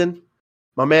Peterson.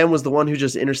 My man was the one who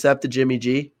just intercepted Jimmy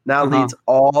G. Now leads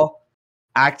all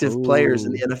active players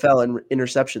in the NFL in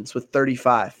interceptions with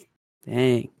 35.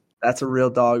 Dang. That's a real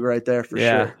dog right there for sure.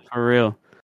 Yeah, for real.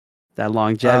 That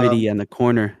longevity in the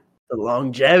corner. The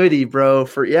longevity, bro.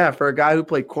 For a guy who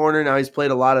played corner, now he's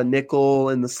played a lot of nickel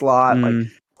in the slot. Like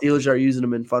Steelers are using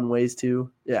him in fun ways too.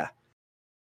 Yeah.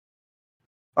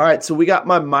 All right, so we got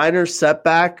my minor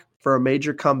setback for a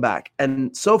major comeback.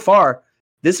 And so far,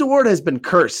 this award has been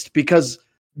cursed because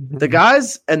the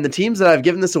guys and the teams that I've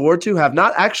given this award to have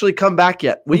not actually come back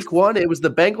yet. Week 1, it was the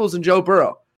Bengals and Joe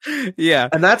Burrow. Yeah.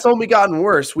 And that's only gotten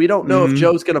worse. We don't know if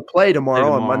Joe's going to play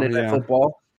tomorrow on Monday Night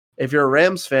Football. If you're a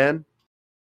Rams fan,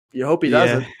 you hope he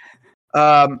doesn't.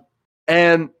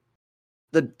 And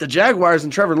the Jaguars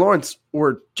and Trevor Lawrence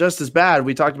were just as bad.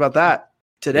 We talked about that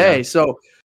today. Yeah. So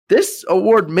this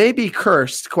award may be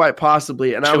cursed, quite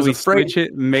possibly. And I was afraid. Switch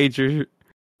it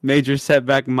major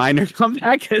setback, minor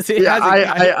comeback.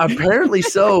 Apparently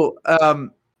so.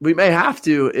 We may have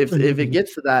to if it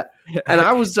gets to that. And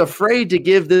I was afraid to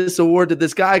give this award to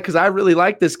this guy because I really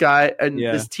like this guy and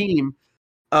this team.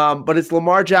 But it's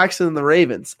Lamar Jackson and the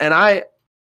Ravens. And I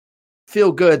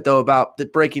feel good, though, about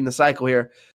breaking the cycle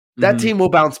here. That team will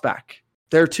bounce back.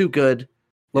 They're too good.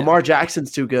 Lamar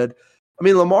Jackson's too good. I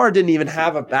mean, Lamar didn't even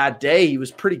have a bad day. He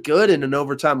was pretty good in an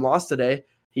overtime loss today.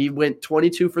 He went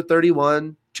 22 for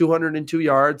 31, 202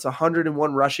 yards,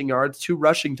 101 rushing yards, 2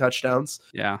 rushing touchdowns.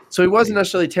 Yeah. So he wasn't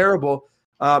necessarily terrible.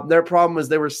 Their problem was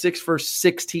they were 6 for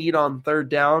 16 on third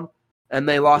down, and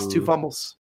they lost 2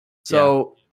 fumbles.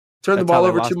 So turned the ball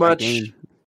over too much.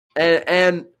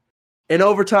 And in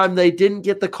overtime, they didn't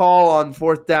get the call on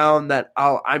fourth down that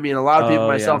a lot of people,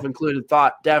 myself included,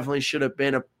 thought definitely should have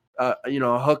been a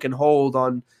hook and hold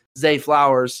on Zay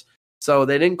Flowers. So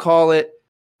they didn't call it.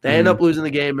 They end up losing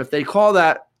the game. If they call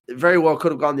that, it very well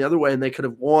could have gone the other way and they could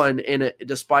have won in it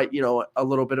despite, a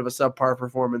little bit of a subpar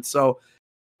performance. So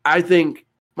I think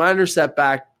minor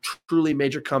setback, truly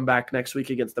major comeback next week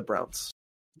against the Browns.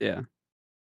 Yeah.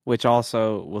 Which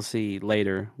also we'll see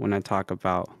later when I talk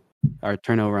about our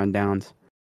turnover on downs.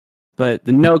 But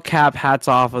the no cap hats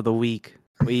off of the week.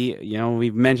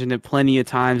 We've mentioned it plenty of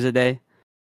times today.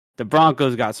 The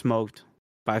Broncos got smoked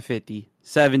by 50,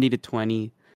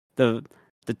 70-20. The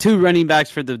 2 running backs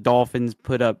for the Dolphins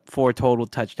put up 4 total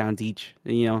touchdowns each.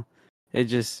 You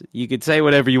could say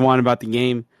whatever you want about the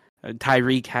game.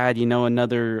 Tyreek had,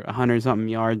 another 100-something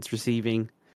yards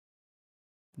receiving.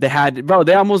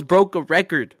 They almost broke a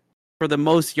record for the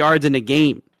most yards in a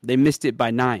game. They missed it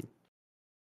by 9.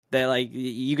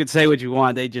 You could say what you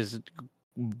want. They just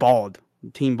balled.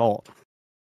 Team balled.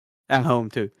 At home,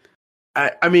 too.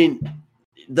 I mean,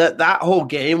 that whole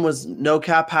game was no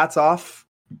cap hats off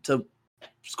to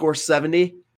score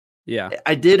 70. Yeah.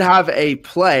 I did have a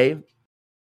play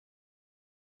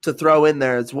to throw in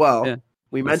there as well. Yeah.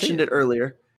 We mentioned it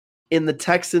earlier. In the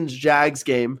Texans-Jags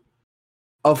game,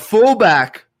 a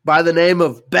fullback by the name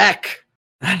of Beck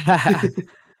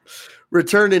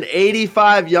returned an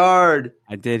 85-yard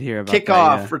I did hear about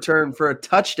kickoff return for a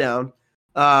touchdown.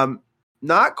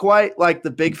 Not quite like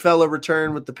the big fella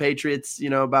return with the Patriots,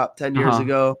 about 10 years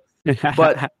ago,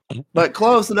 but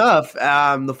close enough.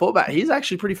 The fullback, he's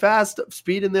actually pretty fast,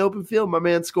 speed in the open field. My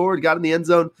man scored, got in the end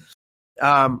zone.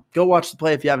 Go watch the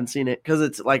play if you haven't seen it because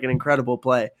it's like an incredible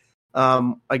play.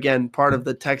 Again, part of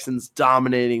the Texans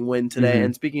dominating win today.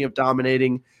 And speaking of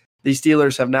dominating, the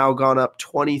Steelers have now gone up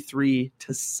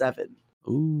 23-7.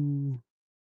 Ooh,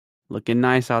 looking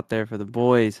nice out there for the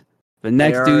boys. The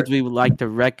next dudes we would like to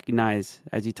recognize,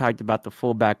 as you talked about the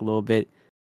fullback a little bit,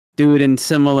 people in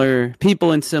similar,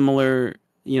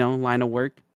 line of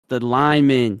work. The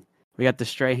linemen, we got the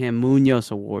Strahan Munoz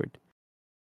Award.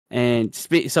 And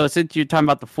so since you're talking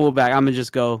about the fullback, I'm going to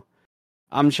just go,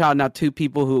 I'm shouting out 2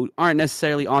 people who aren't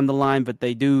necessarily on the line, but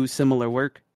they do similar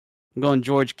work. I'm going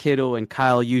George Kittle and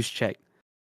Kyle Juszczyk.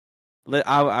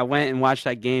 I went and watched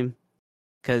that game.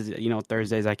 Because,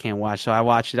 Thursdays I can't watch. So I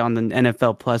watched it on the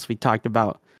NFL Plus we talked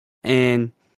about.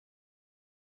 And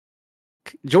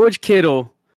George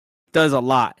Kittle does a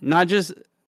lot. Not just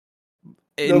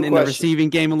in the receiving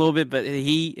game a little bit, but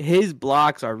his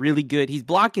blocks are really good. He's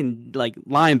blocking like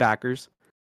linebackers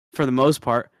for the most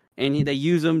part. And they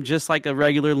use him just like a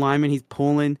regular lineman. He's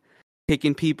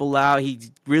picking people out.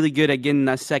 He's really good at getting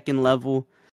that second level.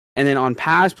 And then on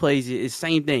pass plays, it's the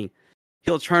same thing.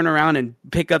 He'll turn around and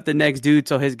pick up the next dude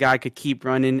so his guy could keep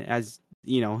running as,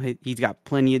 he's got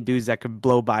plenty of dudes that could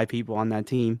blow by people on that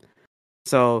team.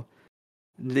 So,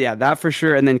 yeah, that for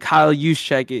sure. And then Kyle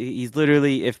Juszczyk, he's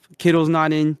literally, if Kittle's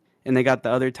not in and they got the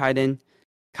other tight end,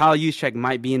 Kyle Juszczyk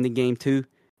might be in the game too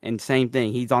and same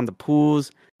thing. He's on the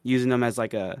pools, using them as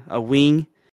like a wing.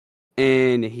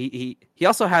 And he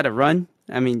also had a run.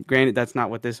 I mean, granted, that's not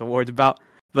what this award's about,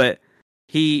 but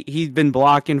he's been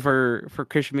blocking for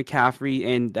Christian McCaffrey,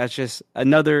 and that's just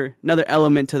another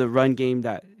element to the run game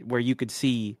where you could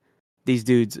see these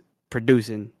dudes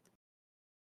producing.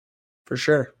 For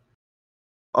sure.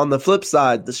 On the flip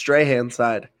side, the Strahan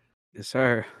side. Yes,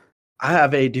 sir. I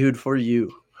have a dude for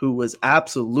you who was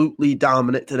absolutely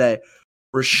dominant today.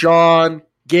 Rashawn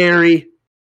Gary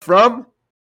from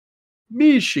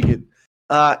Michigan.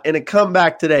 In a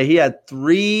comeback today, he had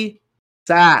 3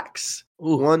 sacks.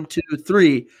 1, 2,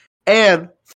 3. And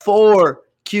 4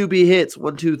 QB hits.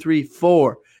 1, 2, 3,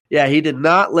 4. Yeah, he did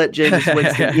not let Jameis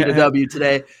Winston eat a W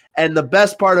today. And the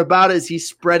best part about it is he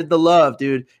spread the love,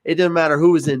 dude. It didn't matter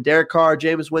who was in. Derek Carr,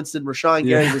 Jameis Winston, Rashawn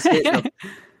Gary was hitting him.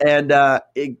 And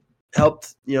it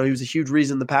helped. He was a huge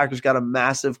reason the Packers got a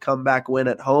massive comeback win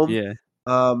at home. Yeah.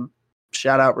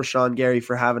 Shout out Rashawn Gary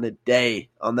for having a day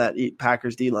on that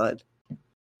Packers D-line.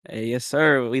 Hey, yes,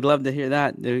 sir. We'd love to hear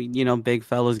that. Big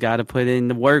fellas got to put in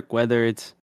the work, whether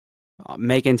it's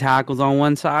making tackles on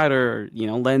one side or,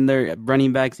 letting their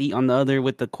running backs eat on the other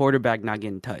with the quarterback not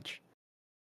getting touched.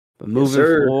 But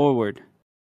moving forward,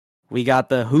 we got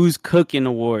the Who's Cooking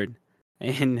Award.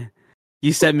 And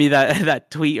you sent me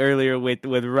that tweet earlier with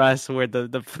Russ where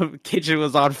the kitchen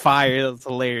was on fire. That was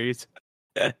hilarious.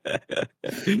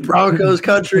 Broncos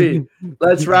country,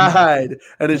 let's ride.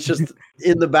 And it's just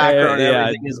in the background,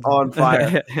 everything is on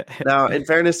fire. Now, in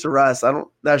fairness to Russ, I don't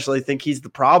actually think he's the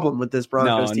problem with this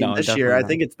Broncos team this year. I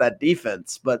think it's that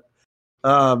defense. But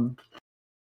in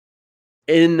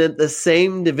the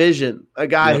same division, a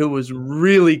guy who was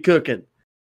really cooking.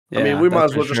 I mean, we might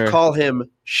as well just call him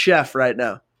Chef right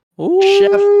now. Ooh,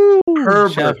 Chef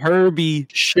Herbert. Chef Herbie.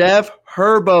 Chef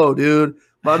Herbo, dude.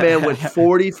 My man went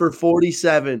 40 for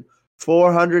 47,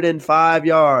 405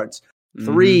 yards,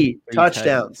 3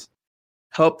 touchdowns.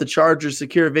 Helped the Chargers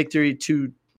secure a victory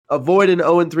to avoid an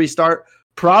 0-3 start.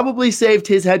 Probably saved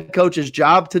his head coach's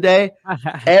job today.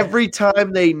 Every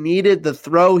time they needed the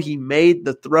throw, he made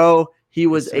the throw. He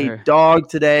was a dog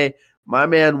today. My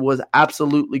man was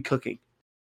absolutely cooking.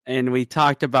 And we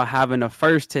talked about having a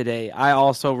first today. I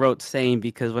also wrote same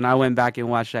because when I went back and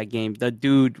watched that game, the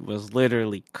dude was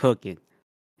literally cooking.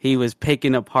 He was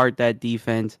picking apart that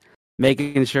defense,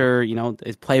 making sure,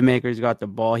 his playmakers got the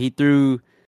ball. He threw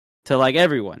to like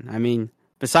everyone. I mean,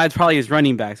 besides probably his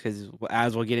running backs, because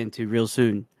as we'll get into real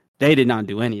soon, they did not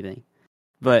do anything.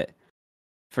 But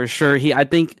for sure, I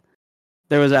think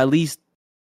there was at least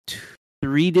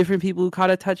 3 different people who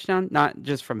caught a touchdown, not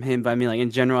just from him, but I mean like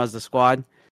in general as the squad.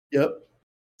 Yep.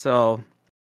 So,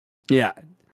 yeah,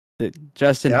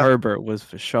 Justin Herbert was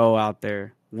for sure out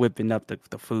there whipping up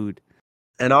the food.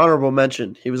 An honorable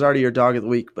mention. He was already your dog of the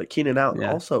week, but Keenan Allen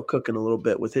also cooking a little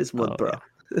bit with his one throw.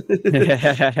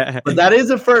 Yeah. But that is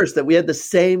a first that we had the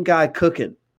same guy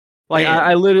cooking. Like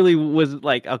I literally was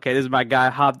like, okay, this is my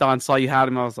guy. Hopped on, saw you had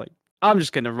him. I was like, I'm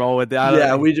just gonna roll with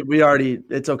it. We already.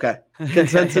 It's okay.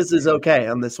 Consensus is okay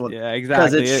on this one. Yeah,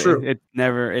 exactly. Because it's true. It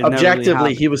never objectively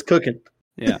really he was cooking.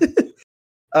 Yeah.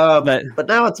 But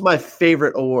now it's my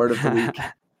favorite award of the week.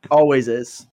 Always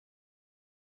is.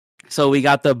 So we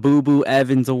got the Boo Boo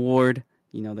Evans Award.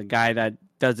 The guy that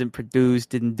doesn't produce,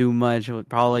 didn't do much.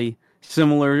 Probably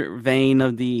similar vein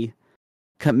of the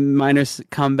minor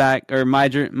comeback or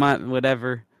minor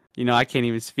whatever. I can't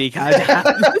even speak.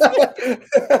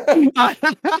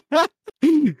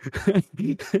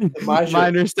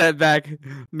 Minor setback,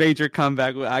 major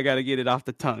comeback. I got to get it off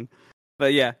the tongue.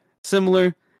 But yeah,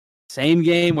 similar. Same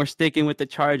game. We're sticking with the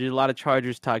Chargers. A lot of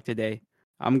Chargers talk today.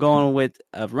 I'm going with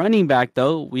a running back,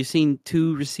 though. We've seen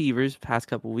 2 receivers past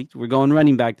couple weeks. We're going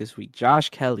running back this week.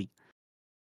 Josh Kelly.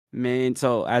 Man,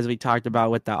 so as we talked about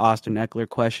with the Austin Eckler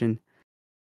question,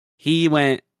 he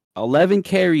went 11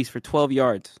 carries for 12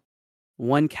 yards.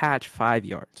 1 catch, 5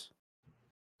 yards.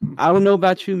 I don't know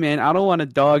about you, man. I don't want to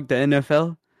dog the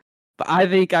NFL, but I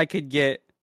think I could get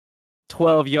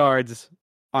 12 yards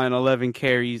on 11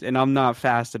 carries, and I'm not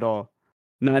fast at all.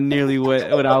 Not nearly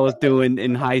what I was doing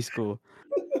in high school.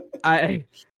 I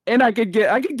could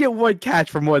get 1 catch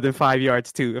for more than 5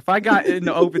 yards too. If I got in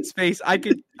the open space, I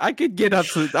could get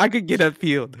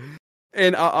upfield.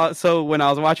 And so when I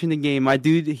was watching the game, my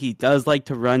dude, he does like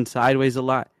to run sideways a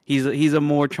lot. He's a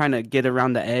more trying to get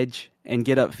around the edge and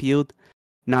get upfield,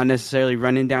 not necessarily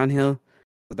running downhill.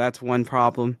 So that's one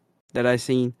problem that I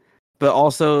seen. But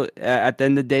also at the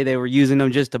end of the day, they were using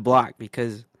him just to block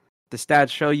because the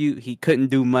stats show you he couldn't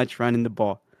do much running the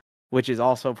ball, which is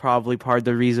also probably part of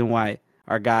the reason why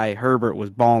our guy Herbert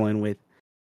was balling with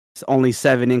only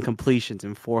 7 incompletions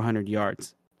and 400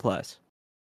 yards plus.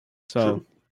 So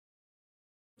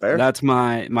Fair. That's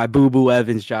my Boo Boo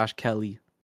Evans, Josh Kelly.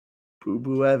 Boo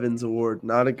Boo Evans award.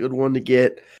 Not a good one to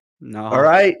get. No. All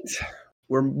right.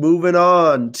 We're moving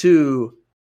on to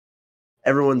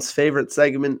everyone's favorite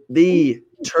segment, the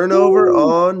turnover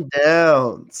on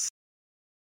downs.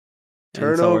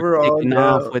 Turnover on kicking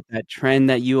downs. off with that trend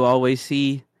that you always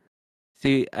see.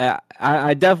 See,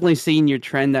 I definitely seen your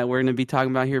trend that we're going to be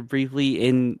talking about here briefly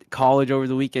in college over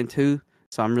the weekend too.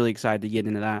 So I'm really excited to get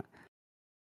into that.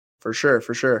 For sure.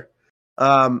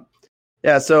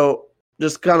 Yeah, so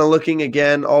just kind of looking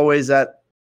again always at,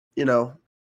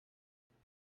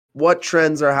 what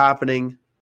trends are happening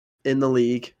in the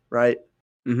league, right?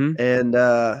 Mm-hmm.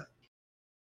 And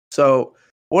so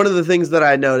one of the things that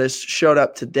I noticed showed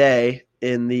up today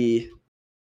in the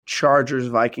Chargers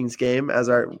Vikings game, as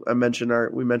we mentioned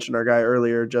our guy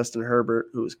earlier, Justin Herbert,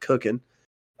 who was cooking.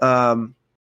 So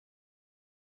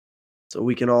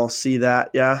we can all see that,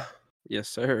 yeah? Yes,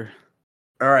 sir.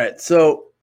 All right, so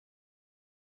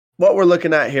what we're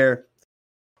looking at here,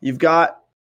 you've got,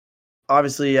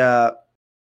 obviously,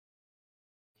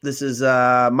 this is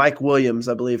Mike Williams,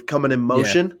 I believe, coming in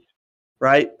motion,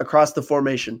 right, across the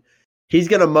formation. He's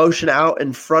going to motion out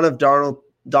in front of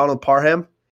Donald Parham,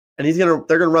 and they're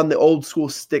going to run the old school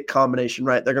stick combination,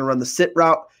 right? They're going to run the sit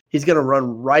route. He's going to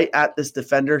run right at this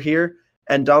defender here,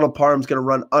 and Donald Parham's going to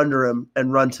run under him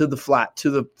and run to the flat, to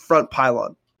the front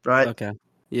pylon, right? Okay.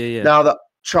 Yeah. Now the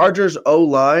Chargers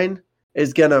O-line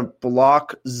is going to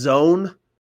block zone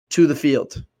to the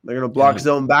field. They're going to block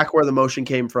zone back where the motion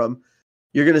came from.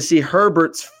 You're going to see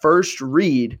Herbert's first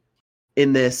read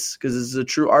in this, because this is a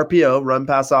true RPO, run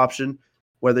pass option,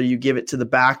 whether you give it to the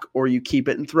back or you keep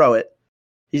it and throw it.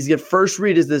 He's going to first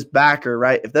read is this backer,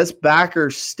 right? If this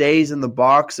backer stays in the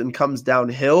box and comes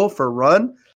downhill for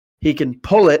run, he can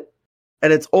pull it,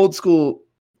 and it's old school,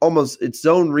 almost it's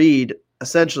zone read,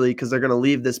 essentially, because they're going to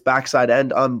leave this backside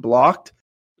end unblocked.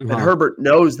 And Herbert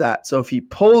knows that. So if he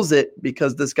pulls it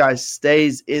because this guy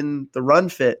stays in the run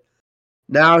fit,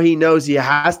 now he knows he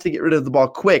has to get rid of the ball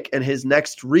quick, and his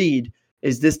next read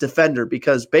is this defender,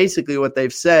 because basically what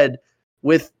they've said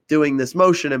with doing this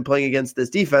motion and playing against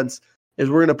this defense is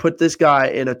we're going to put this guy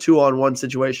in a 2-on-1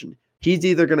 situation. He's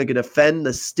either going to defend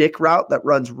the stick route that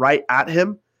runs right at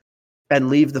him and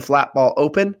leave the flat ball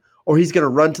open, or he's going to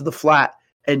run to the flat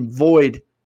and void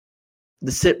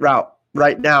the sit route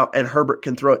right now, and Herbert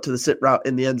can throw it to the sit route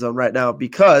in the end zone right now,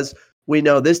 because we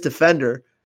know this defender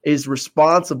is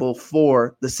responsible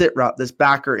for the sit route, this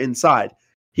backer inside.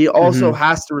 He also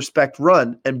has to respect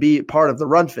run and be part of the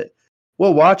run fit.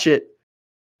 We'll watch it.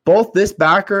 Both this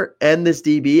backer and this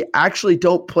DB actually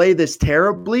don't play this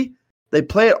terribly. They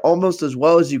play it almost as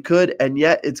well as you could, and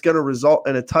yet it's going to result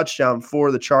in a touchdown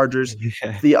for the Chargers.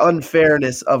 The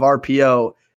unfairness of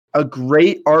RPO. A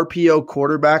great RPO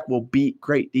quarterback will beat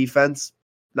great defense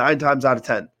 9 times out of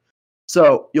 10.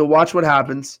 So you'll watch what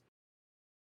happens.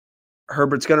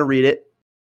 Herbert's going to read it.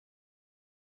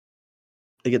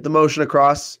 They get the motion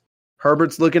across.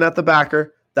 Herbert's looking at the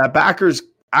backer. That backer's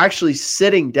actually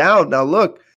sitting down. Now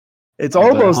look, it's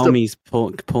almost homie's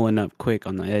pulling up quick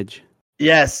on the edge.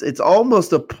 Yes, it's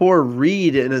almost a poor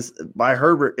read by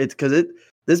Herbert. It's because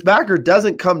this backer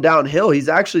doesn't come downhill. He's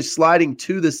actually sliding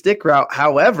to the stick route.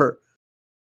 However,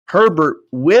 Herbert,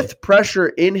 with pressure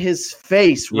in his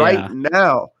face right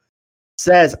now,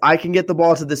 says, I can get the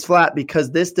ball to this flat because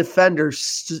this defender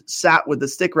sat with the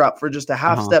stick route for just a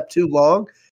half step too long.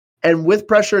 And with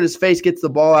pressure in his face, gets the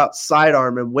ball out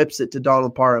sidearm and whips it to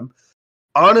Donald Parham.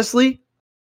 Honestly,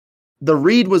 the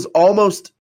read was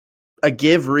almost a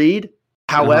give read.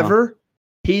 However,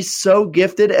 he's so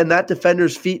gifted, and that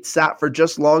defender's feet sat for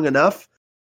just long enough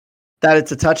that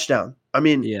it's a touchdown. I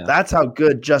mean, that's how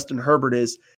good Justin Herbert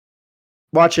is.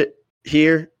 Watch it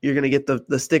here. You're going to get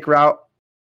the stick route,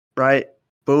 right?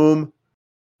 Boom.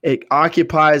 It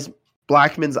occupies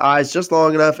Blackman's eyes just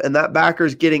long enough, and that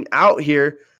backer's getting out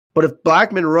here. But if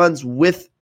Blackman runs with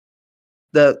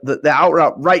the out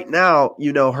route right now,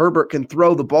 Herbert can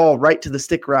throw the ball right to the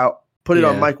stick route, put it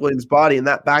on Mike Williams' body, and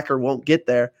that backer won't get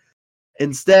there.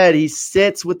 Instead, he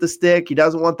sits with the stick. He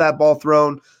doesn't want that ball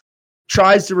thrown,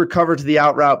 tries to recover to the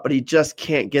out route, but he just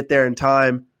can't get there in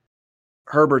time.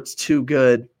 Herbert's too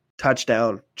good.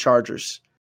 Touchdown, Chargers.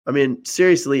 I mean,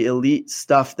 seriously, elite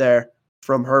stuff there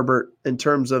from Herbert in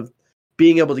terms of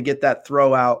being able to get that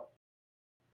throw out.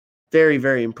 Very,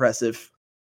 very impressive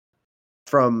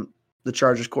from the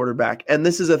Chargers quarterback. And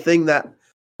this is a thing that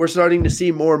we're starting to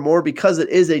see more and more because it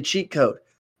is a cheat code.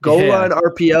 Goal line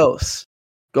RPOs.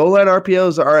 Goal line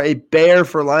RPOs are a bear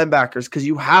for linebackers because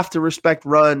you have to respect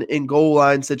run in goal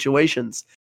line situations.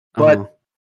 But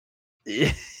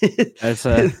That's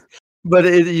But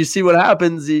you see what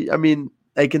happens. I mean,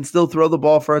 they can still throw the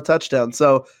ball for a touchdown.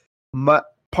 So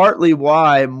partly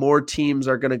why more teams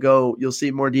are going to go, you'll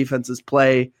see more defenses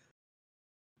play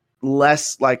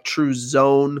less like true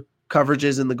zone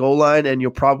coverages in the goal line, and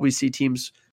you'll probably see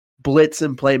teams blitz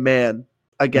and play man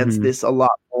against this a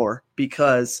lot more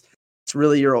because it's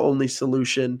really your only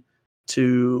solution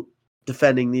to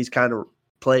defending these kind of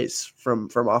plays from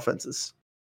offenses.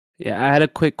 Yeah, I had a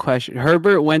quick question.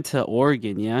 Herbert went to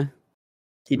Oregon, yeah?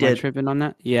 He did. Am I tripping on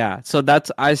that? Yeah. So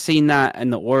I seen that in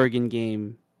the Oregon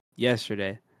game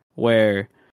yesterday where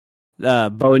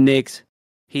Bo Nix,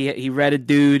 he read a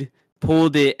dude,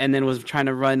 pulled it, and then was trying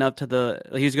to run up to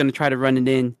he was going to try to run it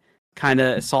in, kind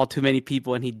of saw too many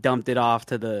people, and he dumped it off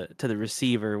to the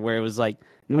receiver where it was like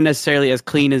not necessarily as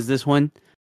clean as this one,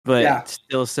 but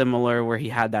still similar where he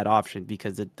had that option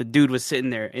because the dude was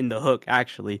sitting there in the hook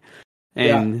actually.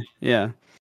 And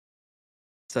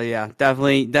so yeah,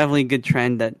 definitely good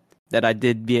trend that I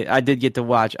did get to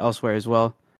watch elsewhere as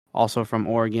well, also from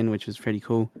Oregon, which was pretty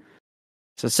cool.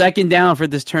 So second down for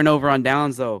this turnover on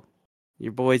downs though.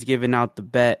 Your boy's giving out the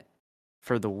bet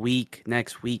for the week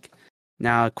next week.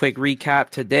 Now a quick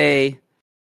recap today.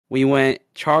 We went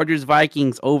Chargers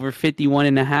Vikings over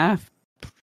 51.5.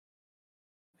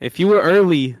 If you were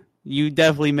early, you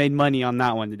definitely made money on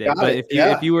that one today.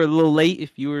 If you were a little late,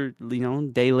 if you were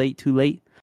day late, too late,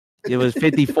 it was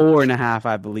 54.5,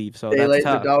 I believe. So day that's late,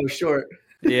 tough. $1 short.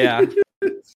 Yeah.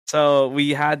 So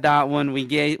we had that one.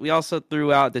 We also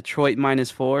threw out Detroit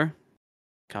 -4.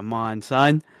 Come on,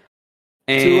 son.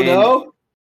 And 2-0?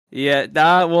 Yeah,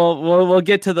 that we'll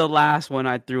get to the last one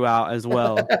I threw out as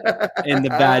well in the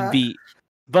bad beat.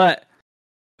 But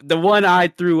the one I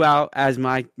threw out as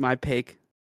my pick,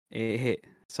 it hit.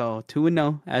 So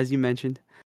 2-0, as you mentioned.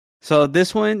 So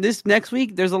this next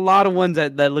week, there's a lot of ones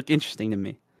that look interesting to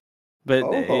me. But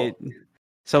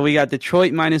so we got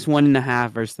Detroit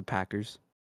 -1.5 versus the Packers.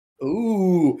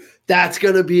 Ooh, that's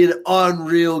gonna be an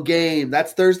unreal game.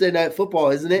 That's Thursday Night Football,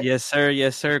 isn't it? Yes, sir.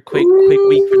 Yes, sir. Quick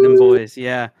week for them boys.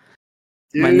 Yeah.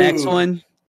 Dude. My next one,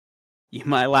 you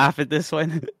might laugh at this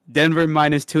one. Denver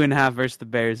 -2.5 versus the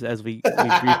Bears, as we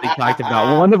briefly talked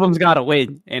about. One of them's got to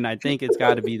win, and I think it's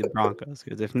got to be the Broncos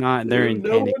because if not, they're in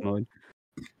panic mode.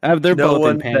 They're both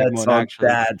in panic mode. Actually,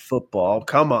 bad football.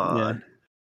 Come on. Yeah.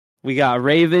 We got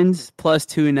Ravens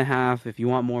 +2.5. If you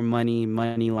want more money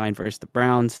line versus the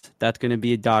Browns. That's going to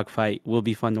be a dogfight. Will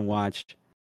be fun to watch.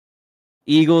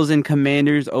 Eagles and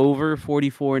Commanders over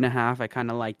 44.5. I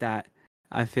kind of like that.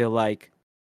 I feel like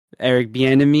Eric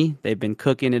Bieniemy, they've been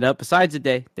cooking it up. Besides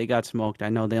today, they got smoked. I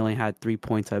know they only had 3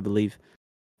 points, I believe.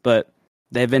 But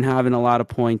they've been having a lot of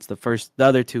points the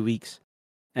other 2 weeks.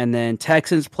 And then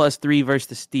Texans +3 versus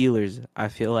the Steelers. I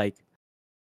feel like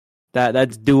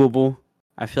that's doable.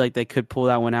 I feel like they could pull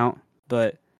that one out.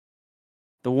 But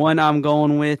the one I'm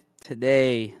going with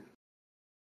today,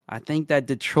 I think that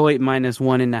Detroit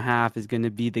 -1.5 is going to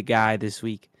be the guy this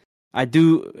week.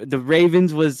 The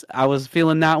Ravens I was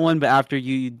feeling that one, but after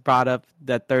you brought up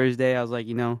that Thursday, I was like,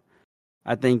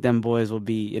 I think them boys will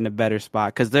be in a better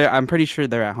spot because I'm pretty sure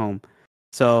they're at home.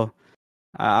 So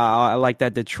I like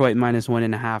that Detroit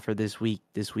 -1.5 for this week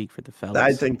for the fellas.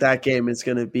 I think that game is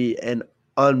going to be an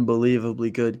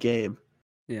unbelievably good game.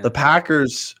 Yeah. The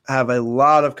Packers have a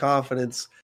lot of confidence.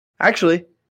 Actually,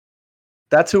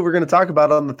 that's who we're going to talk about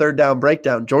on the third down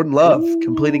breakdown. Jordan Love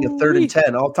completing a 3rd and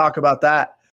 10. I'll talk about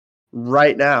that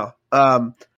right now.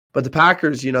 But the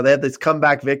Packers, they had this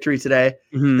comeback victory today.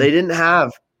 Mm-hmm. They didn't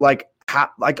have like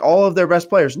all of their best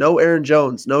players. No Aaron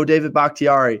Jones, no David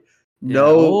Bakhtiari,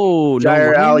 no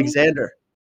Jair Alexander.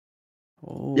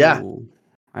 Oh, yeah.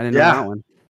 I didn't know that one.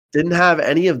 Didn't have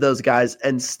any of those guys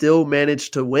and still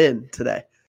managed to win today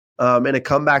in a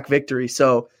comeback victory.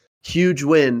 So huge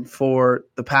win for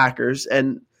the Packers.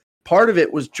 And part of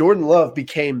it was Jordan Love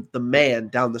became the man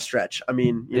down the stretch. I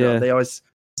mean, they always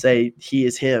say he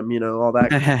is him, all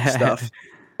that stuff.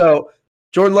 So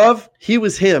Jordan Love, he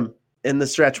was him in the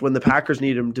stretch when the Packers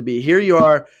needed him to be. Here you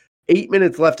are, 8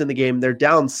 minutes left in the game. They're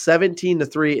down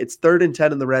 17-3. It's 3rd and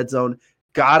 10 in the red zone.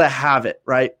 Gotta have it,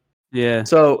 right? Yeah.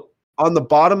 So on the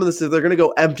bottom of this, they're going to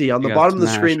go empty. On the bottom of the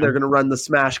screen, they're going to run the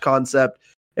smash concept.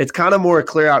 It's kind of more a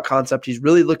clear out concept. He's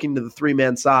really looking to the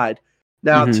 3-man side.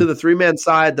 Now, to the 3-man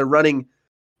side, they're running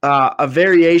a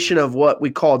variation of what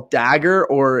we call dagger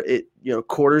or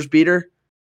quarters beater,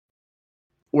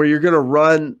 where you're going to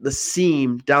run the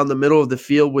seam down the middle of the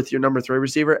field with your number 3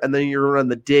 receiver, and then you're going to run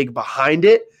the dig behind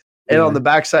it. And on the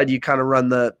backside, you kind of run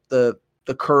the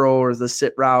curl or the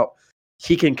sit route.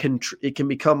 It can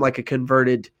become like a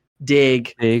converted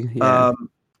dig.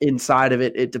 inside of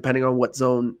it, depending on what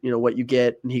zone, what you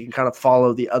get, and he can kind of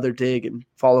follow the other dig and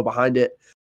follow behind it.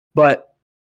 But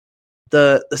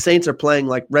the Saints are playing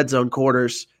like red zone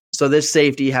quarters. So this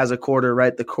safety has a quarter,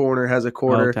 right? The corner has a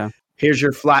quarter. Okay. Here's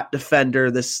your flat defender,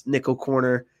 this nickel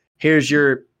corner. Here's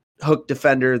your hook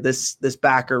defender, this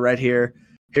backer right here.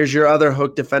 Here's your other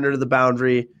hook defender to the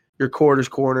boundary, your quarters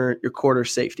corner, your quarter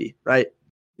safety, right?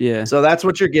 Yeah. So that's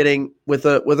what you're getting with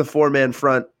a 4-man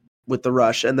front with the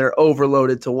rush, and they're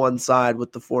overloaded to one side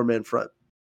with the 4-man front.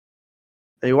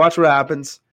 And you watch what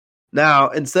happens. Now,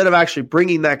 instead of actually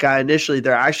bringing that guy initially,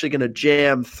 they're actually going to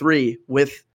jam 3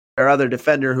 with their other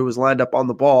defender who was lined up on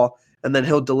the ball, and then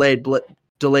he'll delayed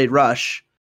rush.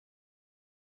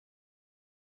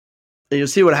 And you'll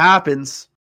see what happens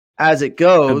as it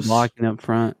goes. Good blocking up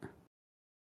front.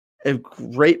 A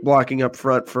great blocking up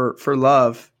front for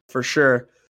Love, for sure.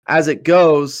 As it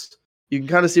goes, you can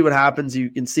kind of see what happens. You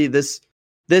can see this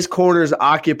corner is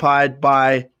occupied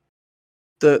by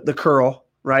the curl,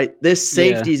 right? This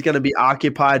safety is going to be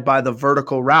occupied by the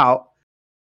vertical route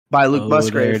by Luke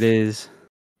Musgrave. There it is.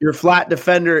 Your flat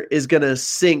defender is going to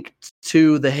sink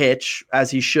to the hitch, as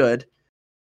he should.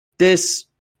 This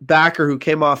backer who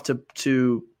came off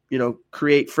to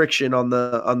create friction on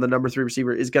the number 3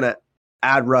 receiver is going to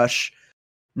add rush.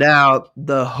 Now,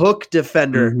 the hook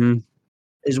defender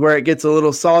is where it gets a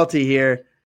little salty here.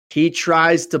 He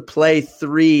tries to play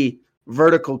 3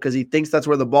 vertical because he thinks that's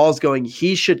where the ball's going.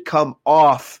 He should come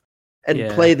off and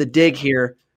play the dig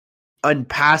here and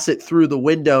pass it through the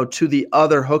window to the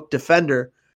other hook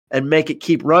defender and make it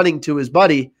keep running to his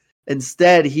buddy.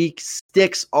 Instead, he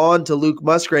sticks on to Luke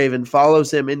Musgrave and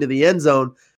follows him into the end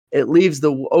zone. It leaves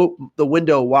the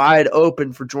window wide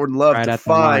open for Jordan Love to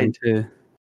find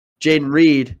Jaden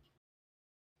Reed.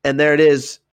 And there it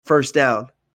is, first down.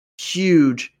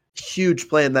 Huge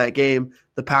play in that game.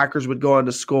 The Packers would go on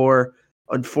to score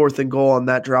on 4th and goal on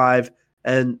that drive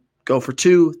and go for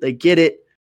 2. They get it,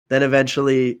 then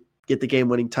eventually get the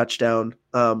game-winning touchdown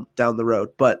down the road.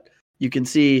 But you can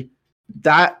see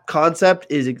that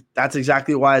concept that's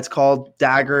exactly why it's called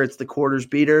dagger. It's the quarters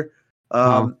beater.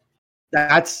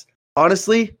 That's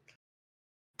honestly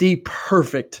the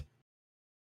perfect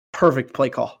play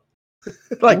call.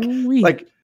 LaFleur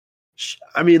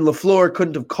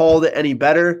couldn't have called it any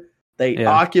better. They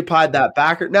occupied that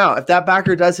backer. Now, if that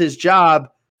backer does his job,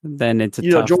 then it's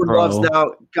a tough Jordan throw. Love's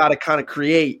now got to kind of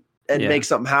create and make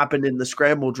something happen in the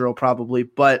scramble drill probably.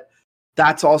 But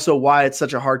that's also why it's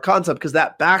such a hard concept, because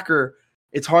that backer,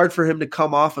 it's hard for him to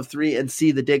come off of 3 and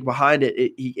see the dig behind it.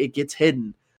 It gets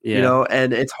hidden,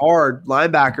 and it's hard.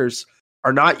 Linebackers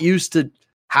are not used to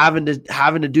having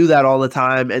to do that all the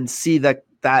time and see that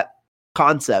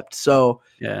concept. So,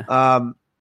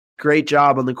 great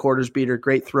job on the quarters beater.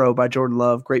 Great throw by Jordan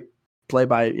Love. Great play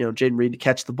by Jaden Reed to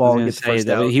catch the ball and get the first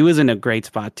down. He was in a great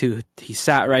spot too. He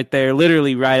sat right there,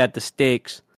 literally right at the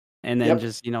sticks, and then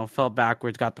just fell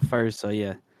backwards, got the first.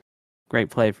 So great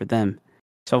play for them.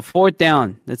 So 4th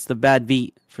down. That's the bad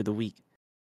beat for the week.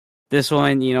 This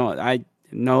one, I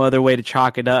no other way to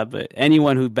chalk it up, but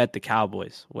anyone who bet the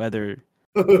Cowboys, whether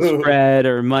spread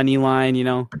or money line,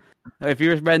 if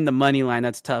you're betting the money line,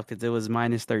 that's tough because it was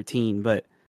 -13. But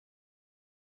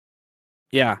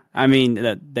yeah, I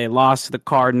mean, they lost to the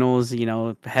Cardinals,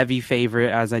 heavy favorite,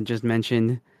 as I just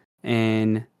mentioned.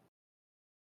 And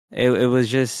it was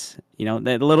just,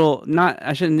 that little,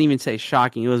 I shouldn't even say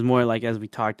shocking. It was more like, as we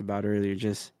talked about earlier,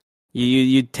 just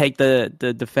you take the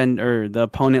defender, the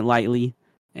opponent lightly.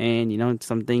 And,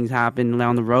 some things happen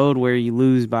down the road where you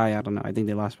lose by, I don't know, I think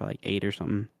they lost by like 8 or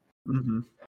something. Mm-hmm.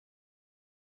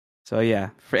 So,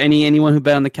 yeah, for anyone who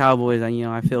bet on the Cowboys,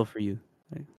 I feel for you.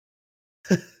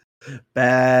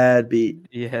 Bad beat.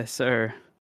 Yes, sir.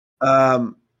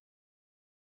 Well,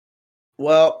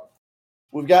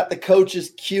 we've got the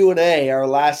coaches Q&A, our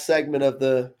last segment of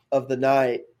the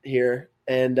night here.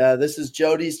 And this is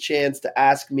Jodye's chance to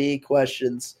ask me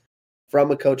questions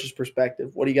from a coach's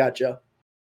perspective. What do you got, Joe?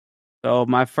 So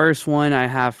my first one I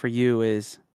have for you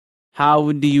is, how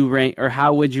would you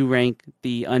rank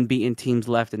the unbeaten teams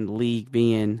left in the league,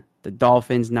 being the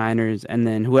Dolphins, Niners, and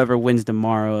then whoever wins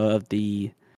tomorrow of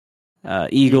the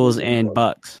Eagles and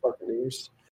Bucks?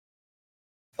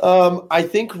 I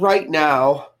think right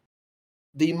now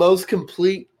the most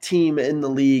complete team in the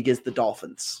league is the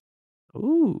Dolphins.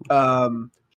 Ooh.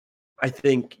 I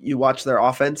think you watch their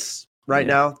offense right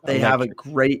now. They have a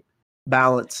great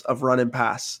balance of run and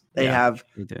pass. They have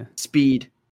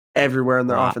speed everywhere in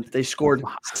their offense. They scored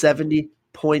 70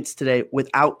 points today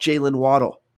without Jalen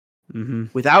Waddle. Mm-hmm.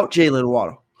 Without Jalen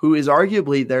Waddle, who is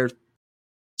arguably their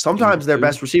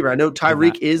best receiver. I know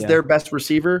Tyreek is their best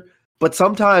receiver, but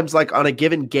sometimes, like on a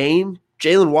given game,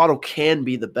 Jalen Waddle can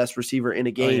be the best receiver in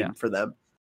a game for them.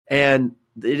 And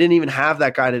they didn't even have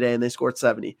that guy today, and they scored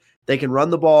 70. They can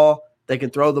run the ball. They can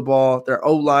throw the ball. Their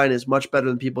O-line is much better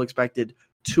than people expected.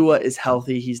 Tua is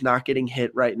healthy. He's not getting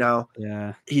hit right now.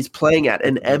 Yeah. He's playing at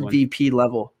an MVP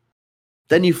level.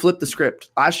 Then you flip the script.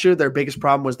 Last year, their biggest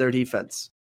problem was their defense.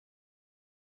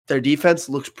 Their defense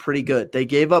looks pretty good. They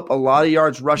gave up a lot of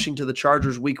yards rushing to the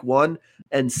Chargers week 1,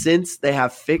 and since they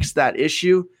have fixed that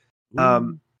issue,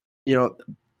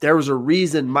 there was a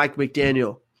reason Mike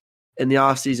McDaniel in the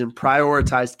offseason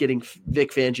prioritized getting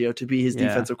Vic Fangio to be his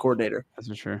defensive coordinator. That's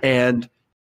for sure. And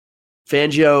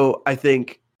Fangio, I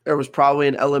think there was probably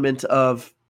an element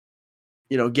of,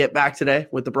 get back today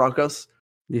with the Broncos.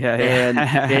 Yeah. And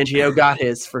Fangio got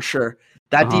his for sure.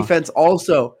 That defense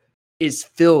also is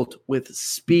filled with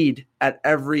speed at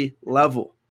every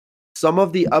level. Some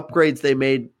of the upgrades they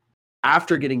made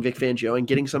after getting Vic Fangio and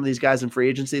getting some of these guys in free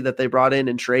agency that they brought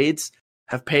in trades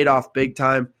have paid off big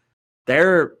time.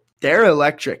 They're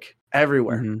electric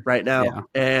everywhere right now. Yeah.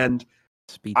 And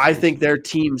I think their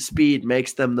team speed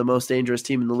makes them the most dangerous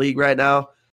team in the league right now.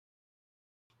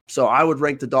 So I would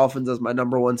rank the Dolphins as my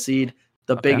number 1 seed.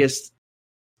 The biggest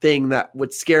thing that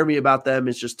would scare me about them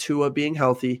is just Tua being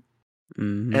healthy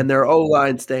and their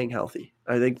O-line staying healthy.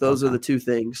 I think those are the 2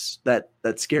 things that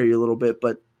scare you a little bit.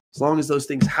 But as long as those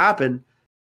things happen,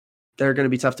 they're going to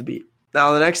be tough to beat.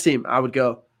 Now, the next team, I would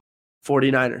go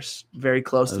 49ers. Very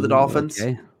close to the Dolphins.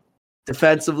 Okay.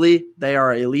 Defensively, they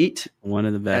are elite. One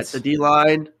of the best. At the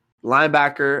D-line,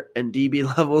 linebacker, and DB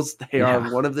levels, they are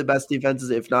one of the best defenses,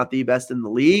 if not the best in the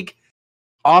league.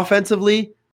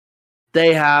 Offensively,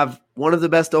 they have one of the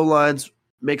best O-lines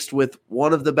mixed with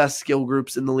one of the best skill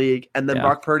groups in the league. And then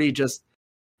Brock Purdy just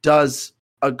does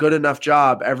a good enough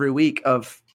job every week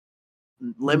of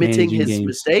limiting his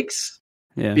mistakes,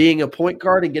 being a point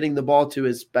guard and getting the ball to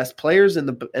his best players in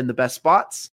the best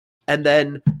spots. And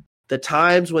then the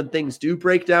times when things do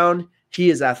break down, he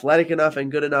is athletic enough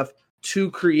and good enough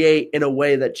to create in a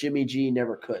way that Jimmy G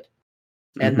never could.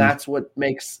 And that's what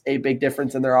makes a big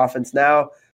difference in their offense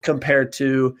now compared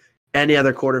to any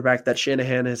other quarterback that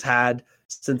Shanahan has had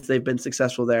since they've been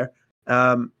successful there.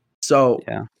 The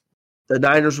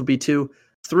Niners would be 2.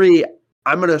 3,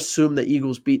 I'm going to assume the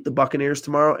Eagles beat the Buccaneers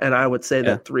tomorrow, and I would say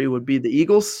that 3 would be the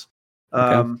Eagles.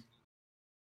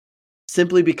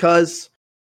 Simply because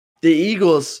the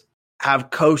Eagles have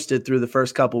coasted through the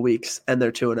first couple weeks, and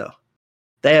they're 2-0.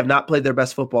 They have not played their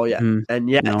best football yet, and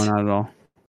yet no, not at all.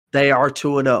 They are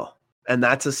 2-0, and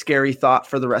that's a scary thought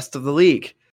for the rest of the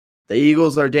league. The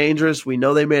Eagles are dangerous. We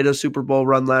know they made a Super Bowl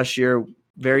run last year.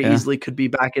 Very easily could be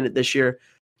back in it this year.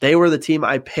 They were the team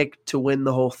I picked to win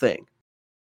the whole thing.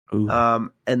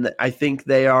 And I think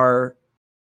they are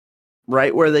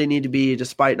right where they need to be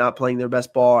despite not playing their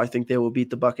best ball. I think they will beat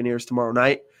the Buccaneers tomorrow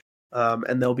night,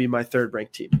 and they'll be my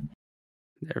 3rd-ranked team.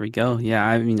 There we go. Yeah,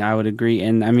 I mean, I would agree.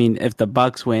 And, I mean, if the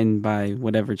Bucs win by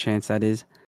whatever chance that is,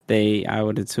 I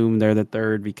would assume they're the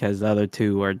 3rd because the other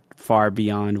 2 are far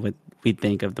beyond what we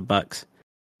think of the Bucs.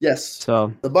 Yes.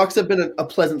 So the Bucs have been a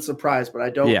pleasant surprise, but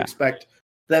I don't expect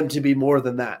them to be more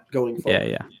than that going forward.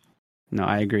 Yeah. No,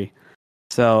 I agree.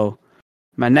 So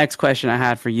my next question I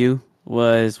had for you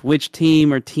was which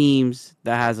team or teams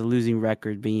that has a losing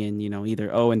record being, either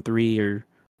 0-3 or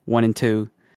 1-2,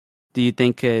 do you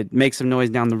think could make some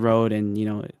noise down the road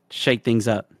and, shake things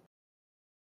up?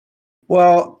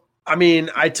 Well, I mean,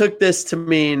 I took this to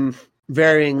mean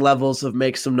varying levels of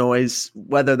make some noise,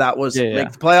 whether that was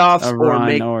make the playoffs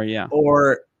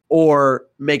or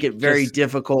make it very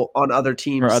difficult on other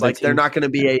teams. They're not going to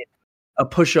be a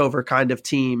pushover kind of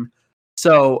team.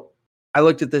 So I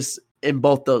looked at this in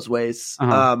both those ways.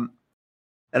 And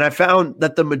I found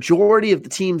that the majority of the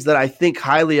teams that I think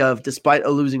highly of, despite a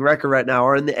losing record right now,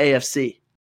 are in the AFC.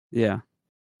 Yeah.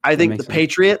 I think the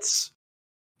Patriots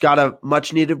got a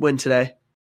much needed win today.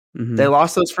 They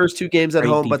lost those first 2 games at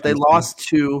home, but they lost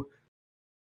to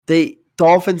the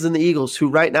Dolphins and the Eagles, who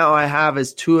right now I have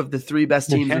as 2 of the 3 best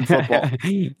teams in football.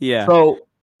 So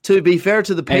to be fair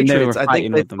to the Patriots, I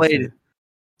think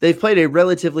they've played a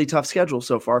relatively tough schedule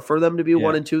so far. For them to be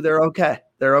 1-2, they're okay.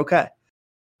 They're okay.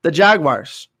 The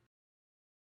Jaguars,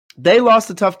 they lost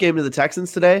a tough game to the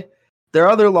Texans today. Their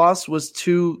other loss was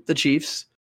to the Chiefs,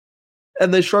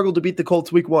 and they struggled to beat the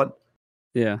Colts week 1.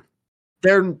 Yeah.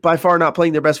 They're by far not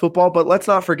playing their best football, but let's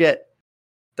not forget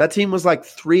that team was like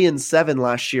 3-7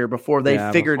 last year bone they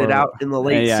figured it out in the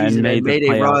late season and made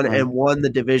a run and won the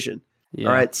division. Yeah.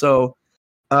 All right, so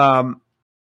I'm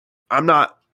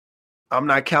not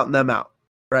counting them out.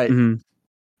 Right.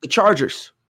 The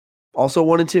Chargers, also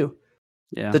 1-2.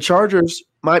 Yeah. The Chargers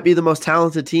might be the most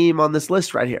talented team on this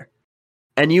list right here.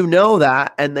 And you know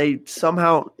that, and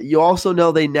you also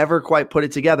know they never quite put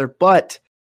it together. But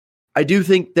I do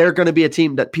think they're going to be a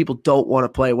team that people don't want to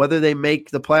play. Whether they make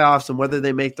the playoffs and whether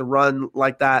they make the run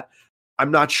like that,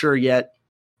 I'm not sure yet.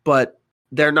 But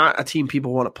they're not a team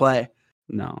people want to play.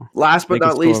 No. Last but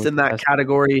not least in that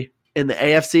category, in the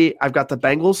AFC, I've got the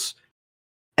Bengals.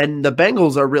 And the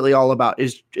Bengals are really all about,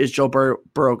 is Joe Burrow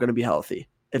going to be healthy?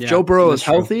 If Joe Burrow is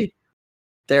healthy,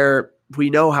 we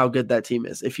know how good that team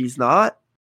is. If he's not,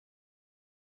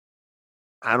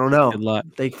 I don't know. Good luck.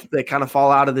 They kind of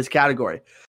fall out of this category.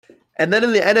 And then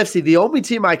in the NFC, the only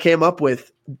team I came up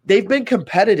with, they've been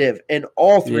competitive in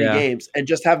all three games and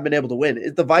just haven't been able to win,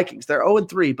 is the Vikings. They're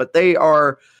 0-3, but they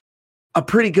are a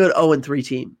pretty good 0-3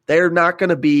 team. They're not going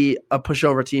to be a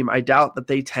pushover team. I doubt that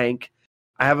they tank.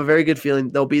 I have a very good feeling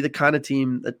they'll be the kind of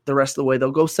team that the rest of the way they'll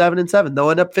go 7-7.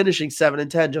 They'll end up finishing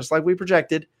 7-10, just like we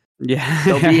projected. Yeah,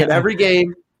 they'll be in every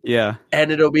game. Yeah, and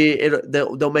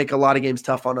they'll make a lot of games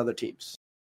tough on other teams.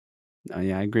 Oh,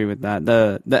 yeah, I agree with that.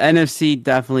 The NFC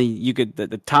definitely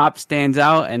the top stands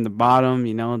out and the bottom,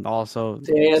 also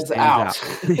stands out.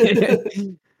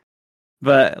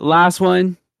 But last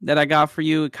one that I got for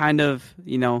you, kind of,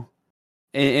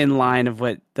 in line of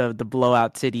what the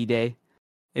blowout city day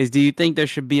is. Do you think there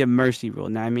should be a mercy rule?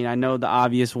 Now, I mean, I know the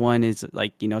obvious one is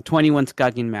 21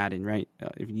 scucking Madden, right?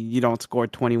 If you don't score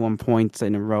 21 points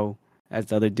in a row as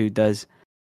the other dude does.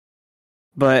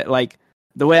 But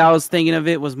the way I was thinking of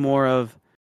it was more of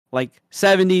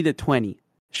 70-20.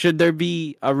 Should there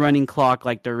be a running clock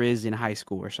like there is in high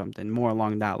school or something, more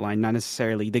along that line, not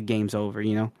necessarily the game's over,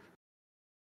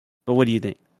 But what do you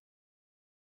think?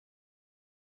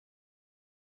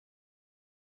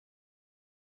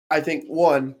 I think,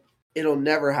 one, it'll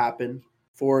never happen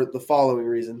for the following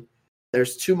reason.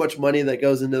 There's too much money that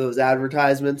goes into those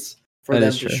advertisements for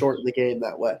them to shorten the game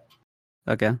that way.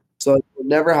 Okay. So it will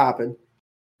never happen.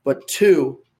 But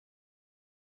two,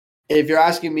 if you're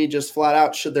asking me just flat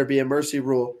out, should there be a mercy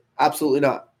rule? Absolutely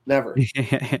not. Never.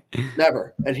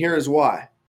 Never. And here is why.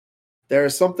 There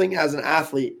is something as an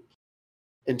athlete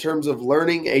in terms of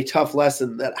learning a tough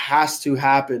lesson that has to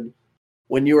happen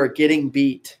when you are getting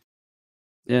beat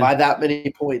by that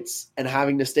many points and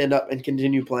having to stand up and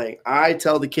continue playing. I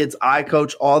tell the kids I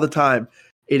coach all the time,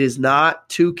 it is not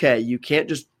 2K. You can't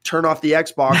just turn off the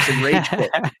Xbox and rage quit.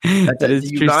 That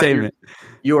is a true statement.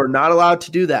 You are not allowed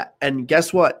to do that. And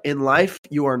guess what? In life,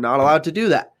 you are not allowed to do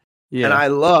that. Yeah. And I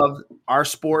love our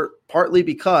sport partly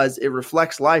because it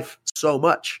reflects life so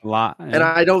much. A lot. Yeah. And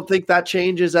I don't think that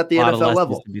changes at the NFL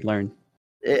level. To be learned.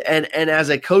 And as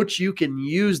a coach, you can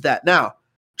use that. Now,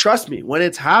 trust me, when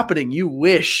it's happening, you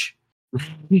wish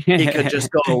it could just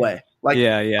go away.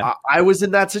 I was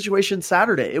in that situation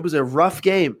Saturday. It was a rough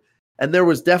game. And there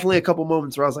was definitely a couple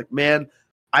moments where I was like, man,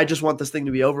 I just want this thing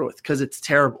to be over with because it's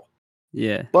terrible.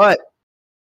 Yeah. But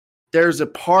there's a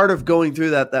part of going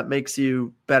through that makes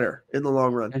you better in the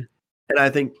long run. Yeah. And I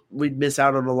think we'd miss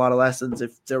out on a lot of lessons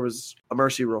if there was a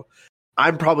mercy rule.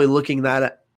 I'm probably looking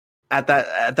at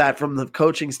that from the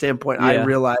coaching standpoint. Yeah. I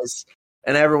realize,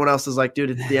 and everyone else is like, dude,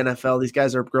 it's the NFL. These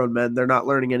guys are grown men. They're not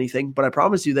learning anything, but I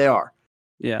promise you they are.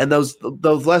 Yeah. And those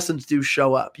lessons do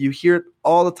show up. You hear it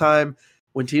all the time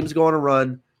when teams go on a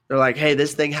run. They're like, hey,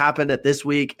 this thing happened at this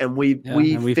week, and we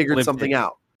figured something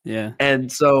out. Yeah.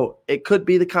 And so it could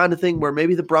be the kind of thing where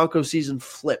maybe the Broncos season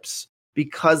flips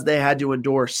because they had to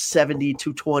endure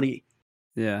 70-20.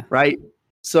 Yeah. Right?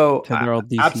 So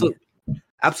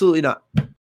absolutely not.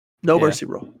 No mercy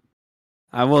rule.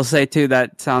 I will say, too,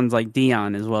 that sounds like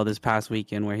Dion as well this past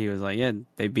weekend where he was like, yeah,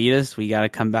 they beat us. We got to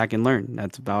come back and learn.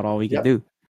 That's about all we can do.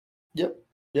 Yep.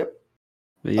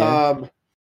 But yeah.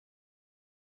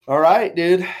 All right,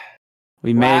 dude.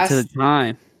 We made it to the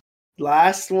time.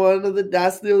 Last one of the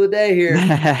day here.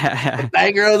 The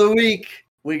banger of the week.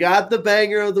 We got the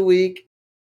banger of the week.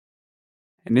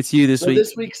 And it's you this week.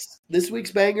 This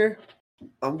week's banger,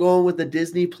 I'm going with the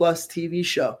Disney Plus TV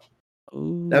show.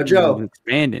 Ooh, now, Joe,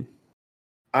 expanding.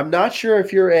 I'm not sure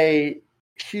if you're a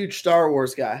huge Star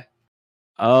Wars guy.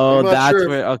 Oh,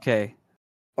 okay.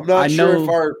 I'm not sure if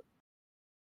our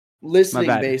listening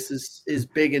base is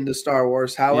big into Star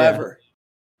Wars. However,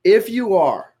 if you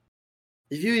are,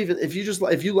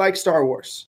 if you like Star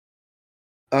Wars,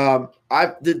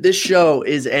 this show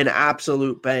is an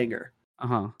absolute banger.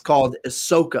 It's called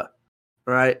Ahsoka.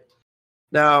 Right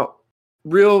now,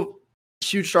 real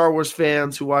huge Star Wars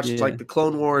fans who watch like the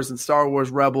Clone Wars and Star Wars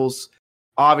Rebels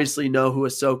obviously know who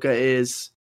Ahsoka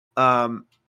is.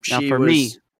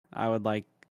 Me, I would like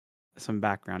some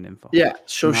background info. Yeah,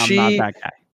 so I'm not that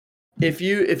guy. If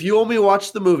you only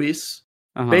watch the movies,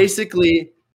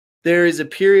 basically there is a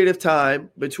period of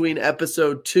time between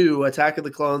episode 2, Attack of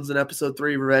the Clones, and episode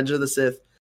 3, Revenge of the Sith,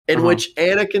 in which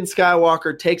Anakin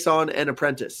Skywalker takes on an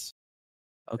apprentice.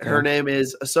 Okay. Her name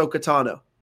is Ahsoka Tano.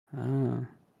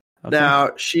 Okay.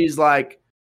 Now, she's like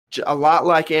a lot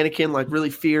like Anakin, like really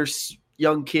fierce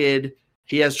young kid.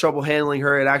 He has trouble handling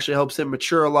her. It actually helps him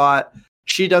mature a lot.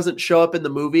 She doesn't show up in the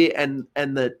movie, and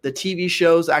the TV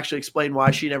shows actually explain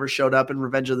why she never showed up in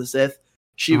Revenge of the Sith.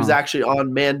 She was actually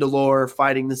on Mandalore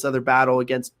fighting this other battle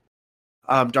against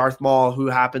Darth Maul, who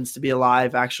happens to be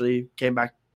alive, actually came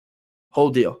back. Whole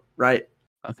deal, right?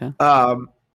 Okay.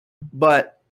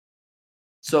 But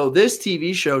so this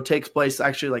TV show takes place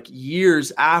actually like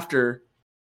years after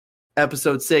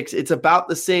episode 6. It's about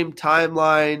the same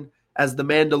timeline as The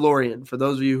Mandalorian, for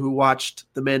those of you who watched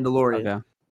The Mandalorian. Okay.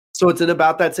 So it's in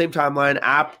about that same timeline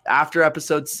after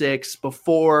episode 6,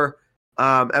 before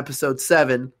episode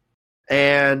 7.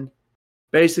 And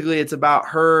basically it's about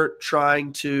her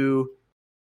trying to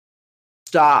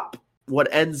stop what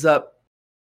ends up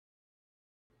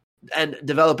and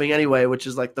developing anyway, which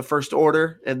is like the First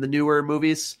Order and the newer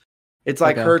movies. It's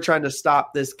like her trying to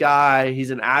stop this guy.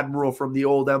 He's an admiral from the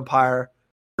old empire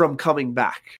from coming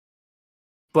back.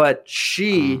 But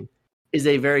she is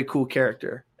a very cool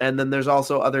character. And then there's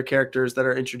also other characters that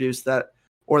are introduced that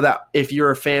if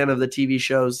you're a fan of the TV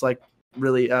shows, like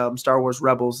really Star Wars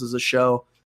Rebels is a show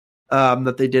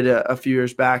that they did a few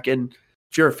years back. And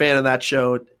if you're a fan of that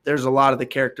show, there's a lot of the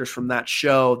characters from that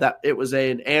show that it was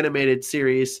an animated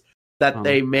series that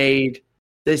they made.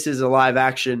 This is a live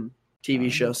action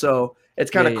TV show. So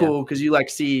it's kind of cool because you like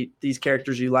see these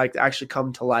characters you like actually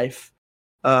come to life.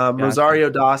 Rosario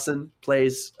Dawson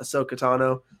plays Ahsoka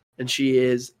Tano, and she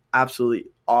is absolutely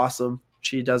awesome.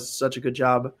 She does such a good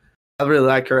job. I really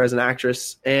like her as an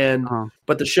actress,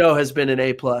 but the show has been an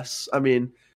A+. I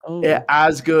mean,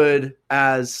 as good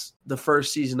as the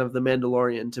first season of The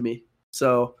Mandalorian to me.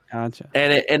 So, gotcha.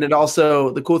 And it also,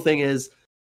 the cool thing is,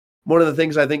 one of the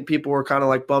things I think people were kind of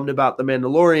like bummed about The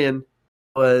Mandalorian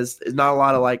was not a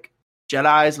lot of like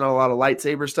Jedis, not a lot of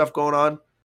lightsaber stuff going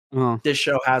on. This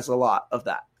show has a lot of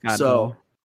that.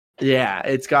 Yeah,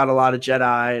 it's got a lot of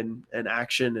Jedi and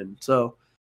action, and so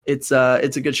it's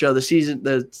a good show.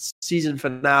 The season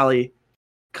finale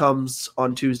comes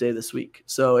on Tuesday this week,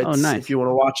 so it's nice. If you want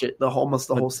to watch it, almost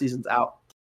the whole season's out.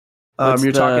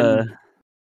 You're talking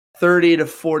 30 to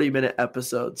 40 minute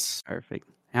episodes. Perfect.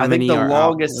 I think the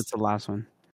longest. What's the last one?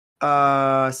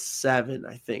 7,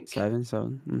 I think. 7,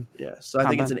 so yeah. So I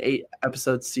think it's an 8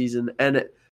 episode season, and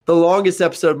the longest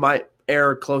episode might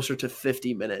air closer to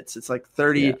 50 minutes. It's like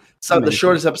 30. Yeah, so the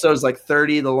shortest episode is like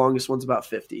 30. The longest one's about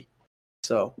 50.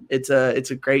 So it's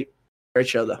a great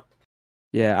show though.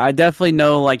 Yeah, I definitely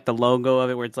know like the logo of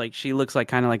it, where it's like she looks like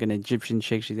kind of like an Egyptian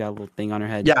chick. She's got a little thing on her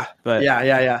head. Yeah, but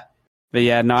yeah. But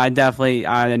yeah, no, I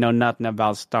know nothing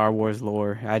about Star Wars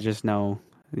lore. I just know,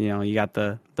 you got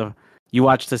you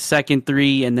watch the second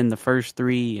 3 and then the first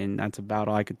 3, and that's about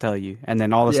all I could tell you. And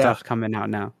then all the stuff's coming out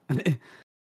now.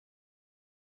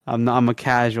 I'm a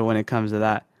casual when it comes to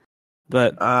that,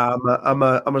 but I'm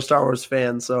a Star Wars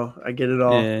fan, so I get it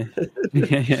all.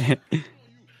 Yeah.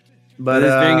 But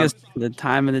this brings us to the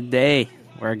time of the day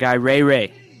where a guy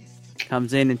Ray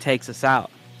comes in and takes us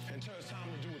out.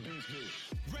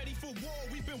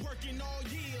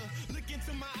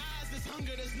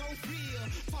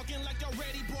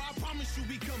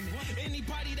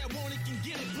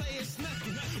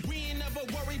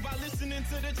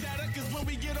 To the chatter, cause when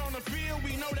we get on the field,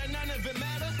 we know that none of it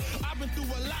matters. I've been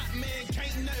through a lot, man,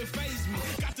 can't nothing faze me.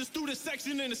 Got the student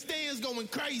section in the stands going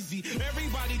crazy.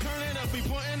 Everybody turning up, we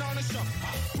putting on a show.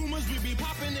 Pumas, we be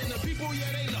popping, and the people, yeah,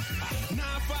 they love.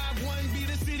 951, be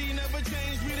the city, never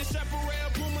change. We the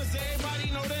Chaparral Pumas,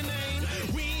 everybody know the name.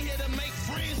 We ain't here to make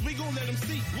friends, we gon' let them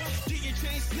see. Get your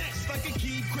chain snatched like a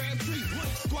key crab tree.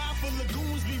 Squad full of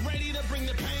goons, be ready to bring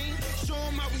the pain. Show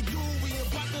them how we do, we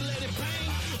about to let it bang.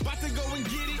 About to go and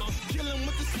get it, kill them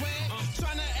with the swag.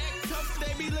 Tryna act tough, they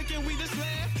be looking, we just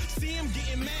laugh. See them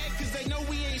getting mad, cause they know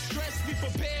we ain't stressed. We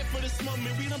prepared for this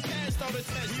moment, we done passed all the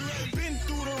tests. Been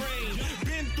through the rain,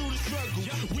 been through the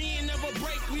struggle. We ain't never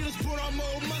break, we just put on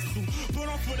more muscle. Put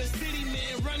on for the city,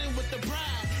 man, running with the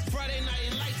pride. Friday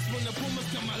night lights when the Pumas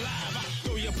come alive.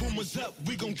 Throw your Pumas up,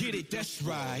 we gon' get it, that's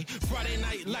right. Friday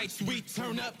night lights, we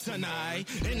turn up tonight.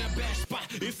 In a bad spot,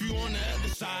 if you on the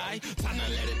other side. Time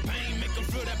to let it bang, make them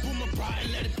feel that Puma pride.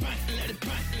 Let it bang, let it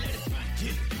bang, let it bang,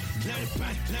 yeah. Let it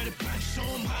bang, let it bang. Show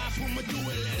them how Puma do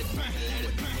it, let it bang,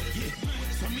 yeah.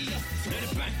 Turn me up, let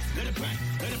it bang, let it bang,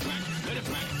 let it bang, let it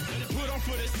bang. Let it put on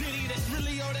for the city, that's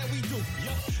really all that we do.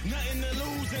 Yup, nothing to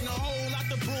lose and a whole lot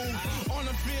to prove. On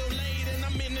the field late and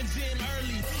I'm in the gym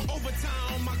early. Overtime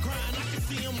on my grind, I can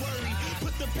see him worried.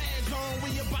 Put the pads on, we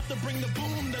about to bring the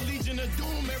boom. The Legion of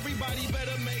Doom, everybody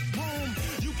better make room.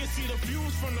 You can see the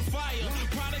fuse from the fire,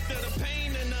 product of the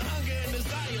pain and the hunger and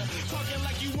desire. Talking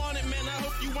like you want it, man, I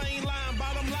hope you ain't lying.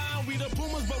 Bottom line, we the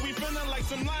boomers, but we feeling like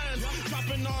some lions.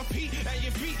 Dropping off heat at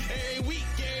your feet every week.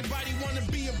 Everybody wanna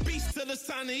be a beast till it's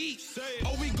time to eat.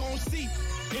 Oh, we gon' see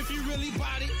if you really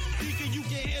bought it. Thinking you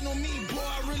can handle me, boy,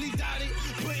 I really doubt it.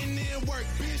 Putting in work,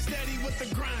 being steady with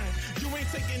the grind. You ain't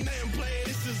taking nothing, play,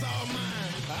 this is all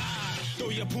mine. Throw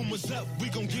your Pumas up, we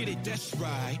gon' get it, that's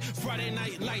right. Friday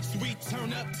night lights, we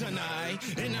turn up tonight.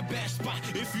 In a bad spot,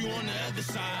 if you on the other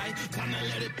side. Time to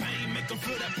let it bang, make them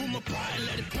feel that Puma pride.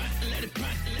 Let it bang, let it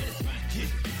bang, let it bang, yeah.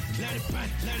 Let it bang,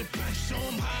 let it bang. Show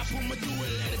them how Puma do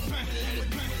it. Let it bang,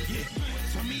 yeah.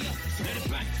 Turn me up, let it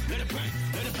bang, let it bang,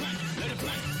 let it bang, let it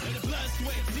bang. Let it blood,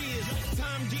 sweat, tears,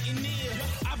 time getting near.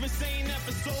 I've been saying that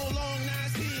for so long, now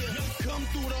it's here. Come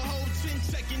through the whole chin,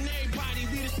 checking everybody.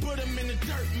 We just put them in the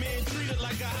dirt, man, treat it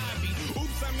like a hobby.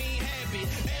 Oops, I mean habit,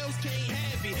 else can't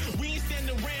have it. We ain't stand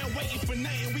around waiting for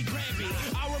nothing, we grab it.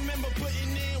 I remember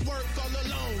putting in work all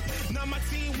alone. Now my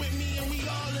team with me and we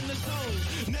all in the zone.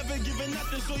 Never giving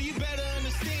nothing, so you better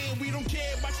understand. We don't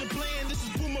care about your plan, this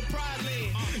is Puma Pride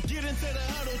Land. Get into the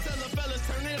huddle, tell the fellas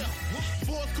turn it up.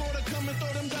 Fourth quarter, come and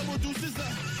throw them double deuces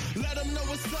up. Let them know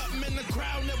what's up, man, the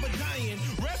crowd never dying.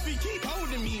 Referee keep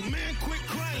holding me, man, quit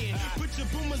crying. Put your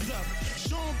Pumas up,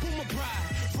 show them Puma Pride.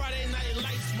 Friday night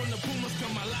lights when the Pumas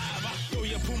come alive. Throw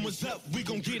your Pumas up, we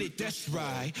gon' get it, that's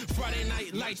right. Friday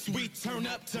night lights, we turn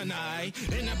up tonight.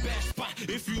 In the best spot,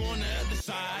 if you on the other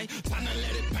side. Time to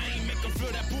let it bang, make them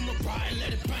feel that Puma pride.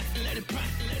 Let it bang, let it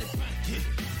bang, let it bang, yeah.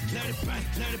 Let it bang,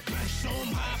 let it bang. Show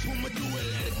them how Puma do it.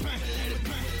 Let it bang,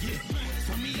 yeah.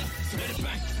 Turn me up, let it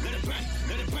bang, let it bang,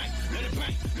 let it bang, let it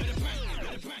bang, let it bang,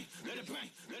 let it bang, let it bang,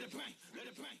 let it bang, let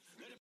it bang.